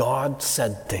 But God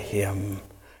said to him,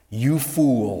 you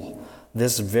fool,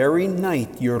 this very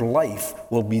night your life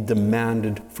will be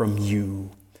demanded from you.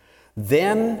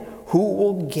 Then who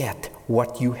will get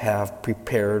what you have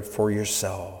prepared for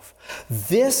yourself?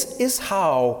 This is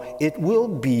how it will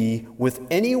be with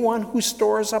anyone who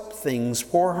stores up things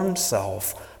for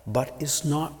himself, but is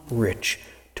not rich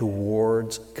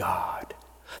towards God.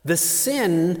 The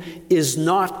sin is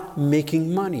not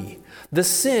making money. The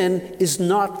sin is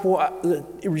not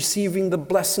receiving the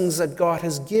blessings that God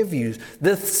has given you.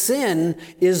 The sin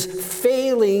is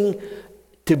failing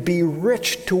to be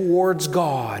rich towards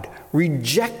God,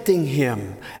 rejecting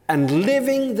Him, and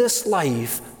living this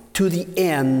life to the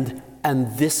end.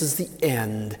 And this is the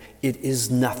end. It is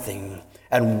nothing.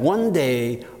 And one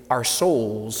day our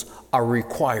souls are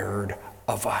required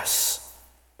of us.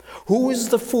 Who is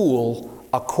the fool?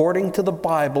 According to the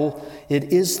Bible,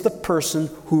 it is the person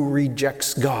who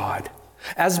rejects God.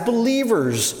 As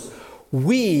believers,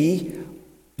 we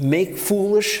make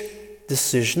foolish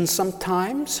decisions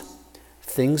sometimes,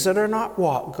 things that are not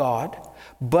God.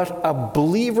 But a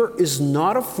believer is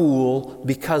not a fool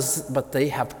but they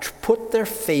have put their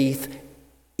faith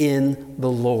in the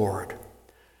Lord.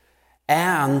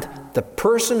 And the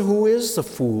person who is the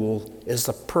fool is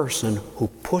the person who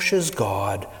pushes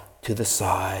God to the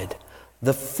side.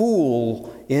 The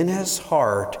fool in his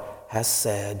heart has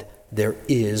said, there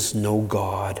is no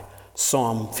God.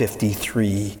 Psalm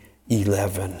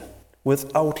 53:11.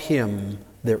 Without Him,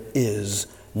 there is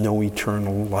no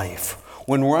eternal life.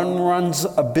 When one runs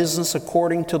a business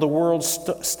according to the world's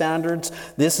standards,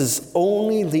 this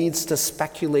only leads to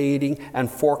speculating and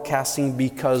forecasting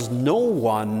because no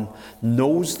one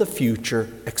knows the future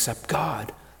except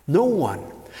God. No one.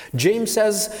 James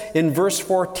says in verse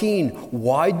 14,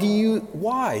 why?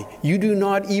 You do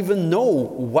not even know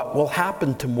what will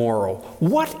happen tomorrow.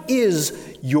 What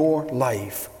is your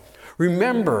life?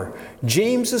 Remember,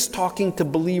 James is talking to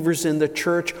believers in the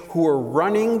church who are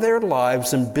running their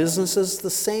lives and businesses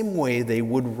the same way they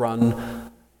would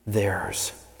run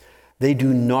theirs. They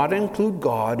do not include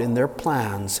God in their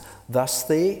plans, thus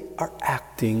they are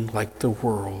acting like the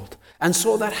world. And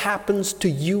so that happens to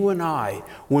you and I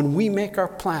when we make our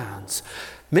plans.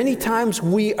 Many times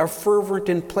we are fervent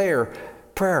in prayer,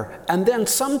 and then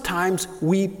sometimes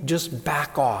we just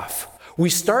back off. We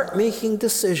start making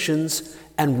decisions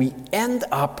and we end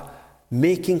up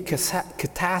making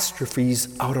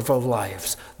catastrophes out of our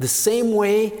lives. The same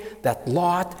way that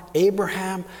Lot,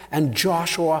 Abraham, and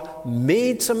Joshua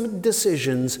made some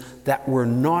decisions that were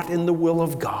not in the will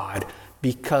of God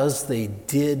because they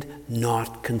did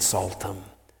not consult Him.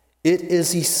 It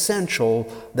is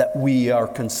essential that we are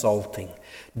consulting.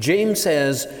 James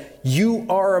says, you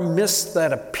are a mist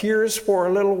that appears for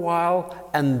a little while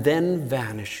and then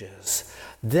vanishes.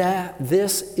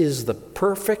 This is the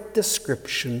perfect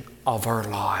description of our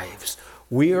lives.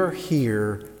 We are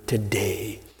here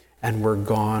today and we're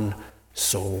gone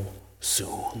so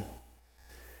soon.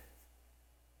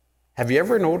 Have you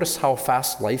ever noticed how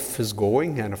fast life is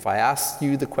going? And if I asked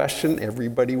you the question,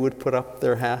 everybody would put up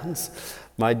their hands.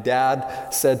 My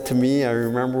dad said to me, I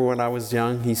remember when I was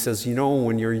young, he says,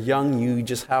 when you're young, you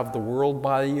just have the world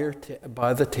by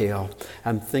the tail,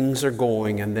 and things are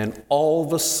going, and then all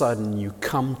of a sudden you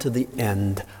come to the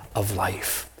end of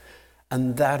life.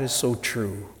 And that is so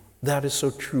true. That is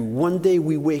so true. One day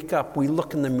we wake up, we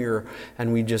look in the mirror,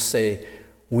 and we just say,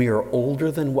 we are older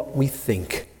than what we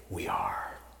think we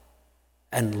are.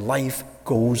 And life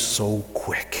goes so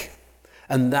quick.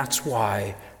 And that's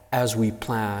why, as we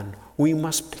plan, we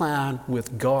must plan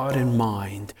with God in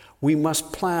mind. We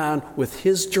must plan with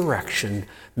His direction,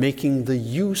 making the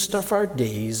use of our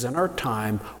days and our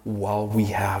time while we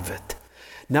have it.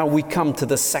 Now we come to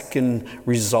the second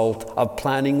result of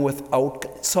planning without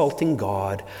consulting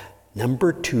God.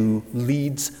 Number 2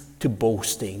 leads to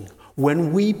boasting.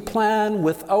 When we plan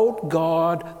without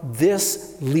God,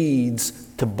 this leads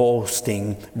to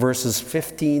boasting. Verses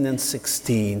 15 and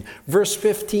 16. Verse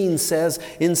 15 says,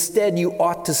 instead you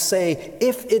ought to say,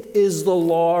 if it is the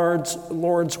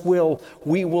Lord's will,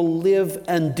 we will live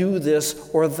and do this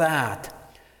or that.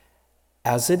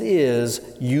 As it is,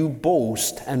 you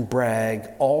boast and brag.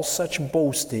 All such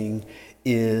boasting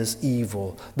is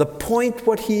evil. The point,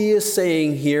 what he is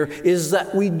saying here, is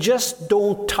that we just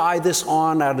don't tie this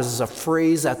on as a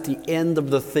phrase at the end of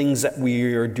the things that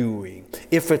we are doing.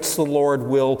 If it's the Lord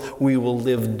will, we will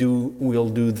we'll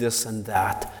do this and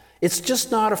that. It's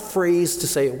just not a phrase to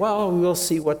say, well, we'll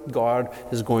see what God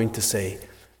is going to say.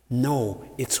 No,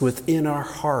 it's within our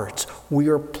hearts. We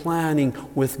are planning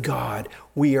with God.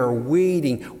 We are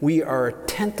waiting. We are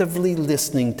attentively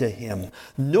listening to Him.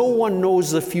 No one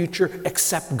knows the future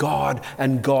except God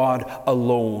and God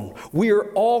alone. We are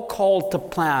all called to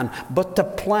plan, but to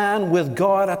plan with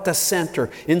God at the center.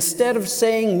 Instead of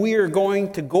saying we are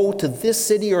going to go to this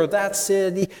city or that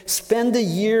city, spend a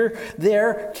year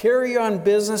there, carry on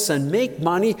business and make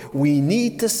money, we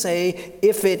need to say,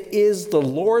 if it is the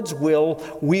Lord's will,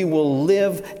 we will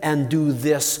live and do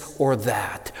this or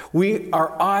that.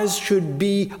 Our eyes should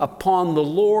be upon the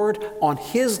Lord, on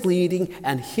His leading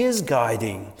and His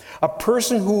guiding. A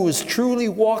person who is truly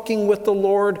walking with the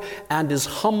Lord and is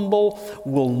humble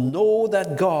will know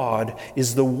that God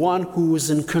is the one who is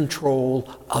in control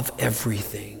of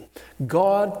everything.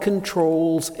 God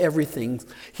controls everything.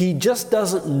 He just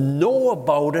doesn't know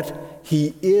about it.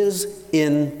 He is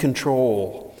in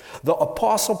control. The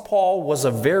Apostle Paul was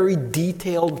a very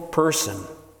detailed person.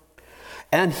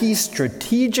 And he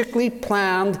strategically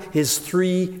planned his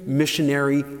 3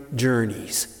 missionary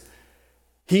journeys.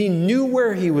 He knew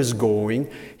where he was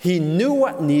going. He knew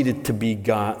what needed to be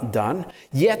done.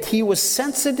 Yet he was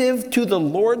sensitive to the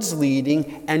Lord's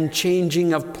leading and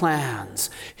changing of plans.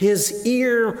 His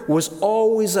ear was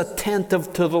always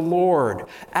attentive to the Lord.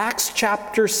 Acts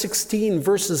chapter 16,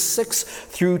 verses 6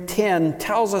 through 10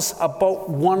 tells us about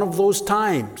one of those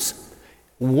times.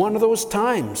 One of those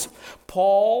times,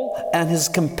 Paul and his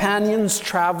companions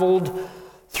traveled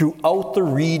throughout the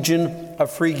region of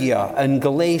Phrygia and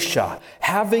Galatia,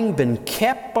 having been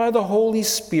kept by the Holy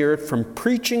Spirit from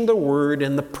preaching the word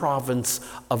in the province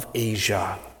of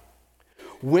Asia.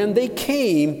 When they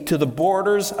came to the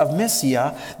borders of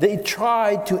Mysia, they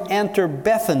tried to enter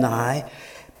Bethany,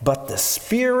 but the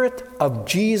Spirit of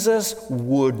Jesus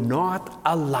would not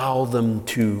allow them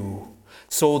to.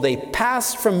 So they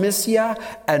passed from Mysia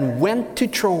and went to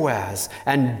Troas.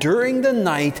 And during the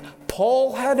night,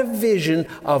 Paul had a vision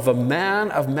of a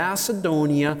man of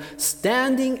Macedonia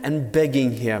standing and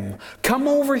begging him, "Come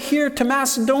over here to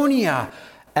Macedonia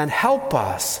and help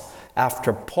us."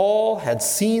 After Paul had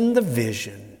seen the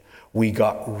vision, we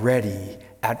got ready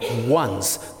at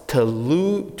once to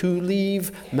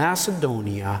leave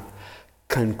Macedonia,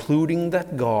 concluding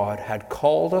that God had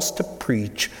called us to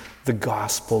preach the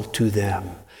gospel to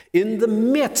them. In the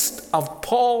midst of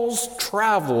Paul's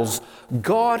travels,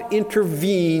 God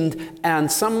intervened,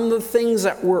 and some of the things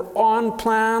that were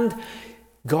unplanned,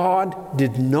 God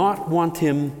did not want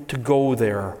him to go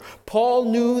there. Paul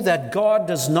knew that God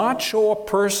does not show a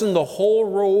person the whole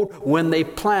road when they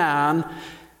plan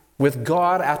with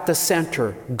God at the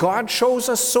center. God shows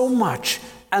us so much,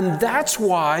 and that's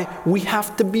why we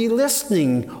have to be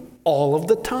listening all of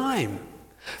the time.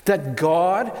 That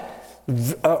God,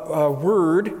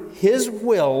 word, His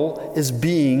will is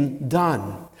being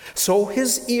done. So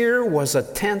his ear was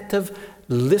attentive,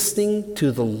 listening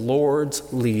to the Lord's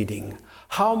leading.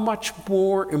 How much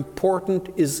more important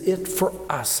is it for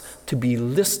us to be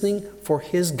listening for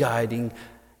His guiding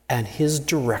and His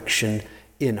direction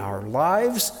in our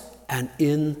lives and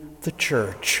in the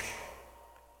church?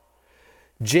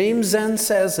 James then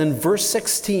says in verse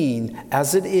 16,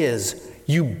 as it is,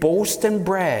 you boast and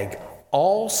brag.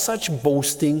 All such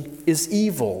boasting is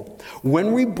evil.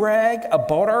 When we brag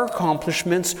about our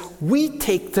accomplishments, we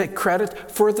take the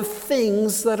credit for the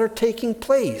things that are taking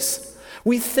place.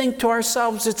 We think to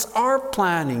ourselves, it's our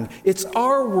planning, it's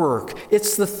our work,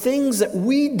 it's the things that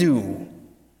we do.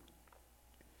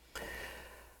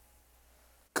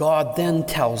 God then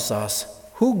tells us,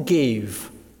 who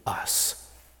gave us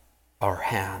our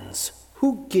hands?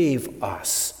 Who gave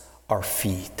us our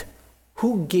feet?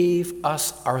 Who gave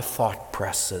us our thought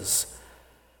presses?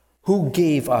 Who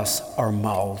gave us our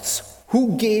mouths?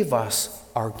 Who gave us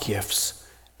our gifts?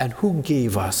 And who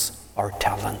gave us our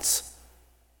talents?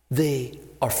 They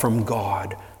are from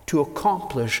God to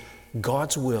accomplish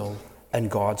God's will and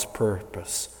God's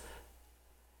purpose.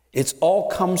 It all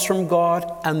comes from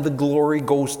God, and the glory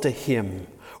goes to Him.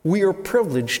 We are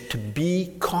privileged to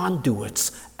be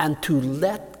conduits and to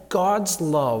let God's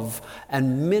love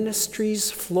and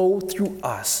ministries flow through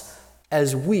us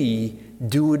as we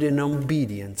do it in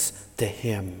obedience to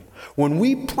Him. When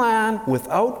we plan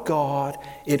without God,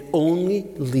 it only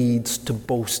leads to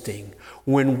boasting.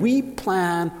 When we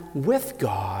plan with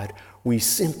God, we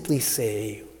simply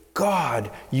say,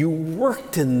 God, you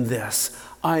worked in this.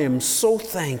 I am so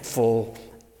thankful,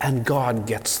 and God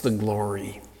gets the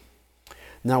glory.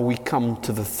 Now we come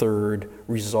to the third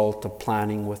result of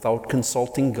planning without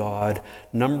consulting God.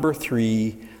 Number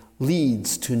 3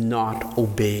 leads to not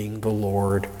obeying the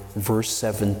Lord. Verse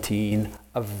 17,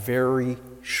 a very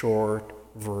short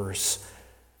verse,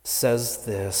 says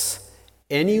this: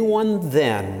 anyone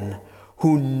then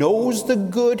who knows the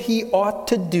good he ought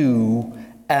to do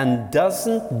and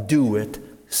doesn't do it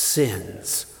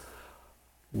sins.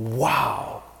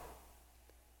 Wow.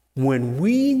 When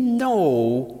we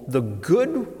know the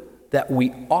good that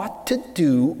we ought to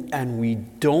do and we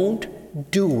don't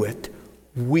do it,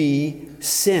 we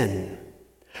sin.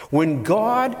 When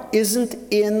God isn't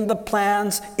in the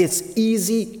plans, it's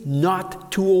easy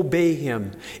not to obey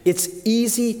Him. It's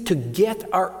easy to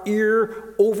get our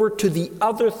ear over to the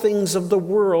other things of the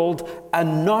world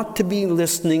and not to be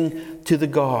listening to the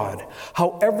God.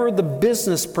 However, the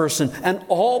business person and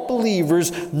all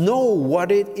believers know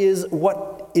what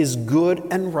is good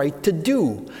and right to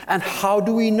do. And how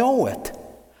do we know it?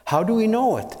 How do we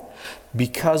know it?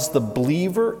 Because the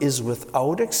believer is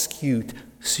without excuse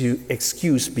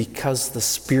because the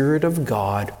Spirit of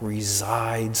God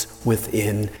resides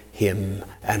within him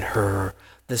and her.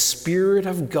 The Spirit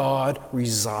of God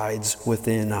resides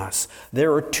within us.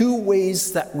 There are 2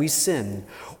 ways that we sin.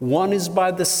 One is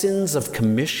by the sins of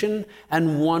commission,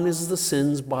 and one is the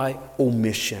sins by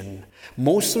omission.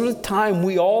 Most of the time,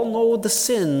 we all know the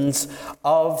sins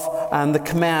and the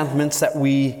commandments that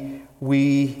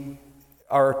we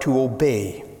are to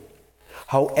obey.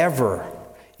 However,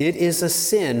 it is a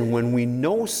sin when we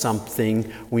know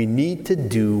something we need to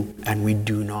do and we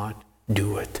do not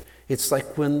do it. It's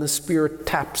like when the Spirit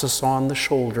taps us on the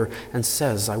shoulder and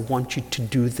says, I want you to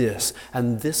do this,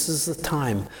 and this is the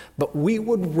time. But we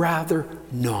would rather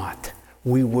not.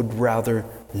 We would rather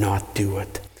not do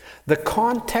it. The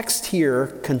context here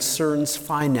concerns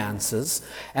finances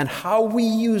and how we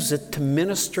use it to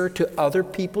minister to other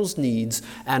people's needs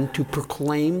and to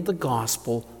proclaim the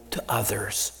gospel to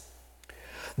others.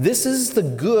 This is the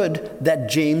good that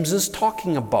James is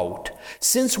talking about.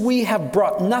 Since we have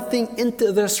brought nothing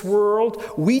into this world,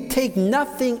 we take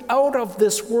nothing out of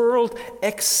this world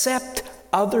except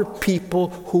other people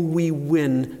who we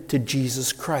win to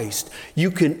Jesus Christ.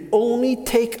 You can only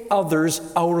take others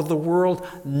out of the world.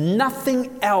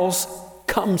 Nothing else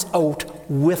comes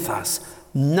out with us.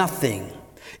 Nothing.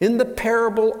 In the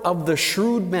parable of the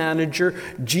shrewd manager,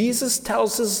 Jesus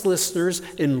tells his listeners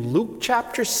in Luke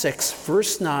chapter 6,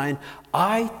 verse 9,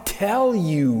 I tell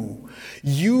you,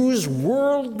 use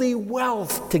worldly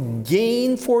wealth to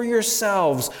gain for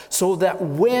yourselves, so that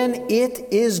when it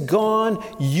is gone,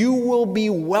 you will be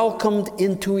welcomed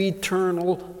into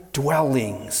eternal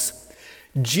dwellings.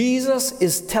 Jesus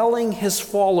is telling his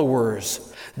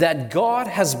followers that God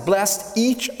has blessed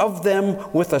each of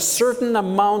them with a certain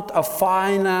amount of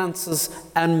finances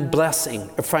and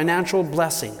financial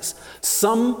blessings,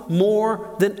 some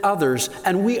more than others.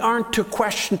 And we aren't to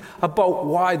question about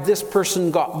why this person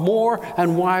got more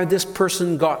and why this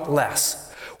person got less.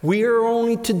 We are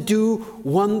only to do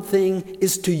one thing,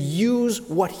 is to use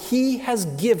what he has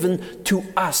given to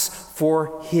us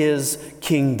for his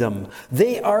kingdom.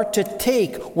 They are to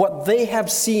take what they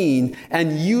have seen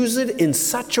and use it in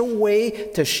such a way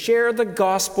to share the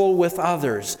gospel with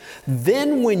others.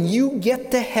 Then when you get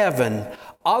to heaven,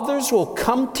 others will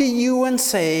come to you and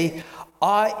say,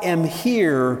 I am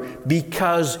here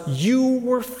because you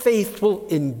were faithful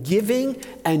in giving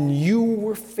and you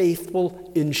were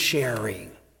faithful in sharing.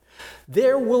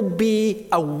 There will be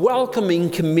a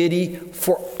welcoming committee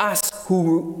for us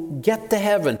who get to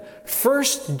heaven.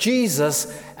 First,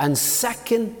 Jesus, and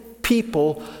second,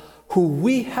 people who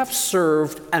we have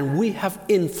served and we have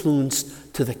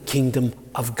influenced to the kingdom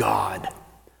of God.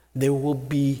 There will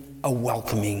be a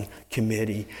welcoming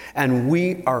committee, and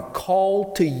we are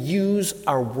called to use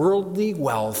our worldly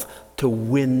wealth to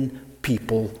win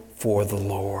people for the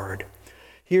Lord.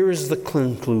 Here is the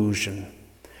conclusion.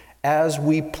 As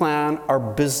we plan our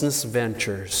business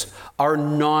ventures, our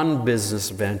non-business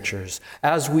ventures,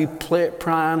 as we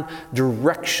plan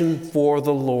direction for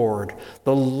the Lord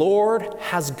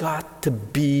has got to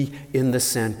be in the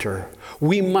center.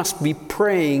 We must be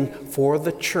praying for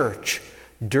the church,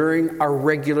 during our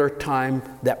regular time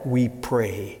that we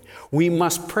pray. We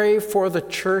must pray for the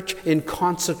church in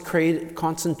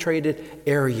concentrated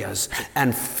areas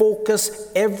and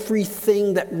focus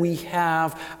everything that we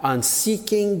have on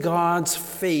seeking God's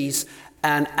face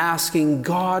and asking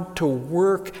God to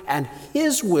work and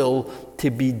His will to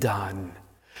be done.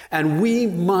 And we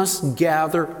must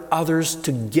gather others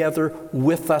together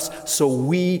with us so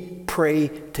we pray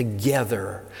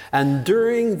together. And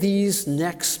during these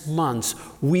next months,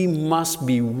 we must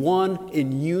be one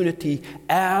in unity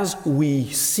as we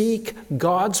seek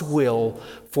God's will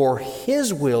for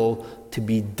His will to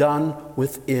be done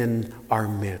within our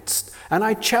midst. And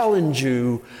I challenge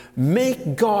you,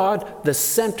 make God the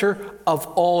center of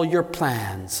all your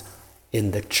plans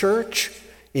in the church,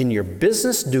 in your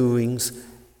business doings,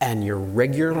 and your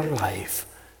regular life.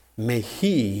 May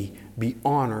He be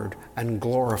honored and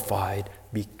glorified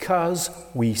because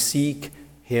we seek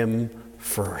Him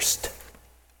first.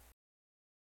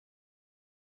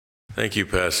 Thank you,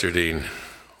 Pastor Dean.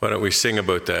 Why don't we sing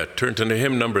about that? Turn to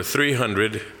hymn number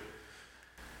 300.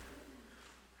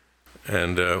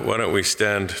 And why don't we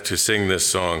stand to sing this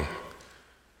song?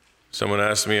 Someone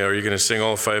asked me, are you going to sing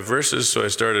all 5 verses? So I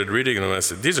started reading them. I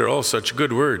said, these are all such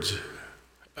good words.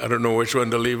 I don't know which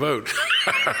one to leave out.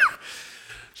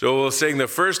 So we'll sing the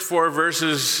first 4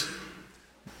 verses.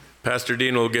 Pastor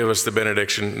Dean will give us the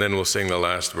benediction, and then we'll sing the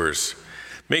last verse.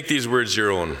 Make these words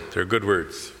your own. They're good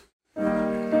words.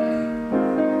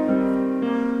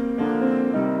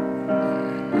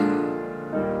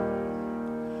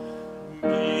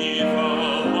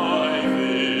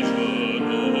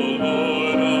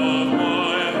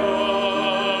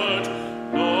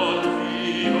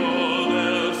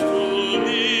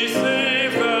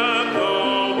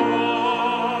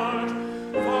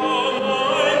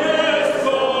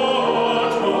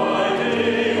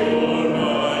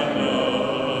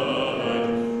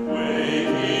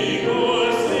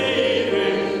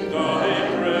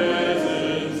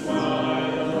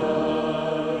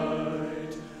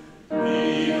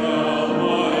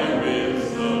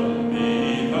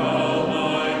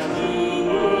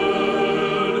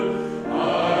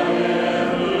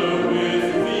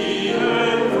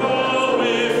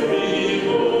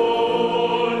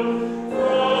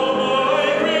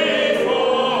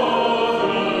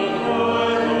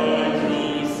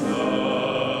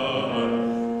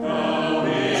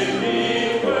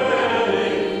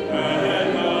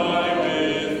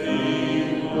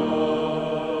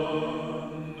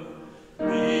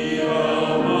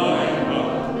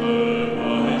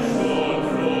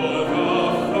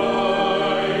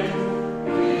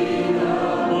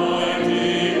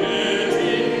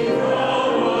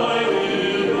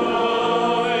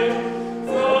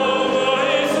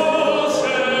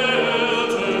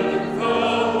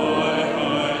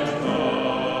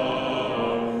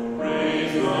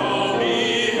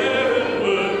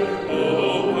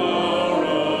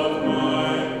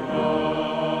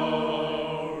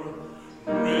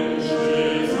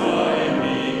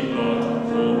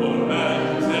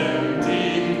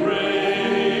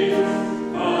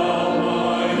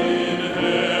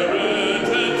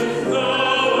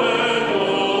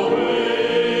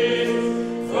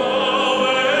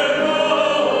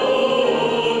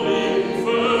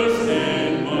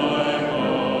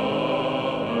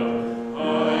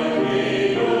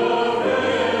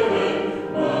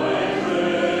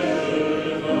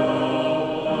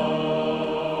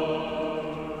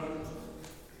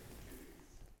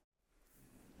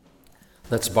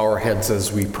 Let's bow our heads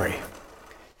as we pray.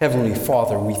 Heavenly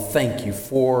Father, we thank you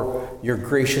for your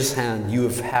gracious hand you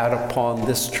have had upon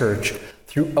this church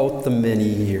throughout the many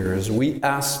years. We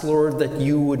ask, Lord, that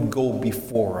you would go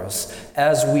before us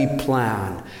as we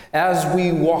plan, as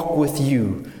we walk with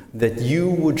you, that you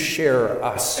would share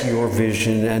us your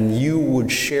vision and you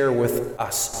would share with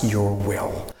us your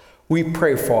will. We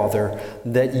pray, Father,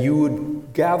 that you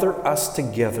would gather us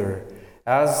together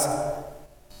as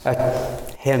a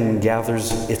hen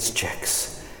gathers its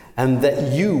chicks, and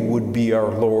that you would be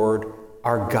our Lord,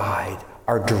 our guide,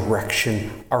 our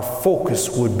direction, our focus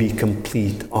would be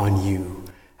complete on you.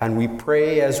 And we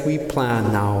pray as we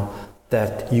plan now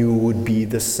that you would be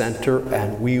the center,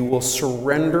 and we will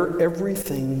surrender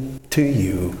everything to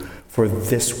you. For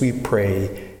this we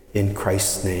pray in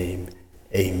Christ's name.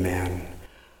 Amen.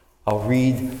 I'll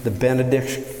read the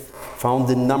benediction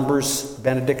found in Numbers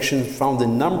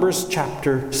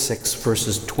chapter 6,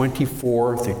 verses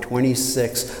 24 through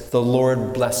 26. The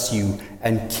Lord bless you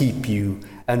and keep you,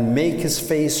 and make his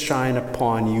face shine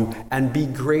upon you, and be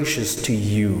gracious to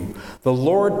you. The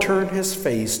Lord turn his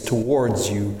face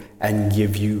towards you and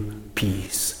give you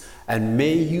peace. And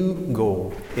may you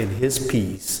go in his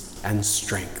peace. and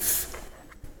strength.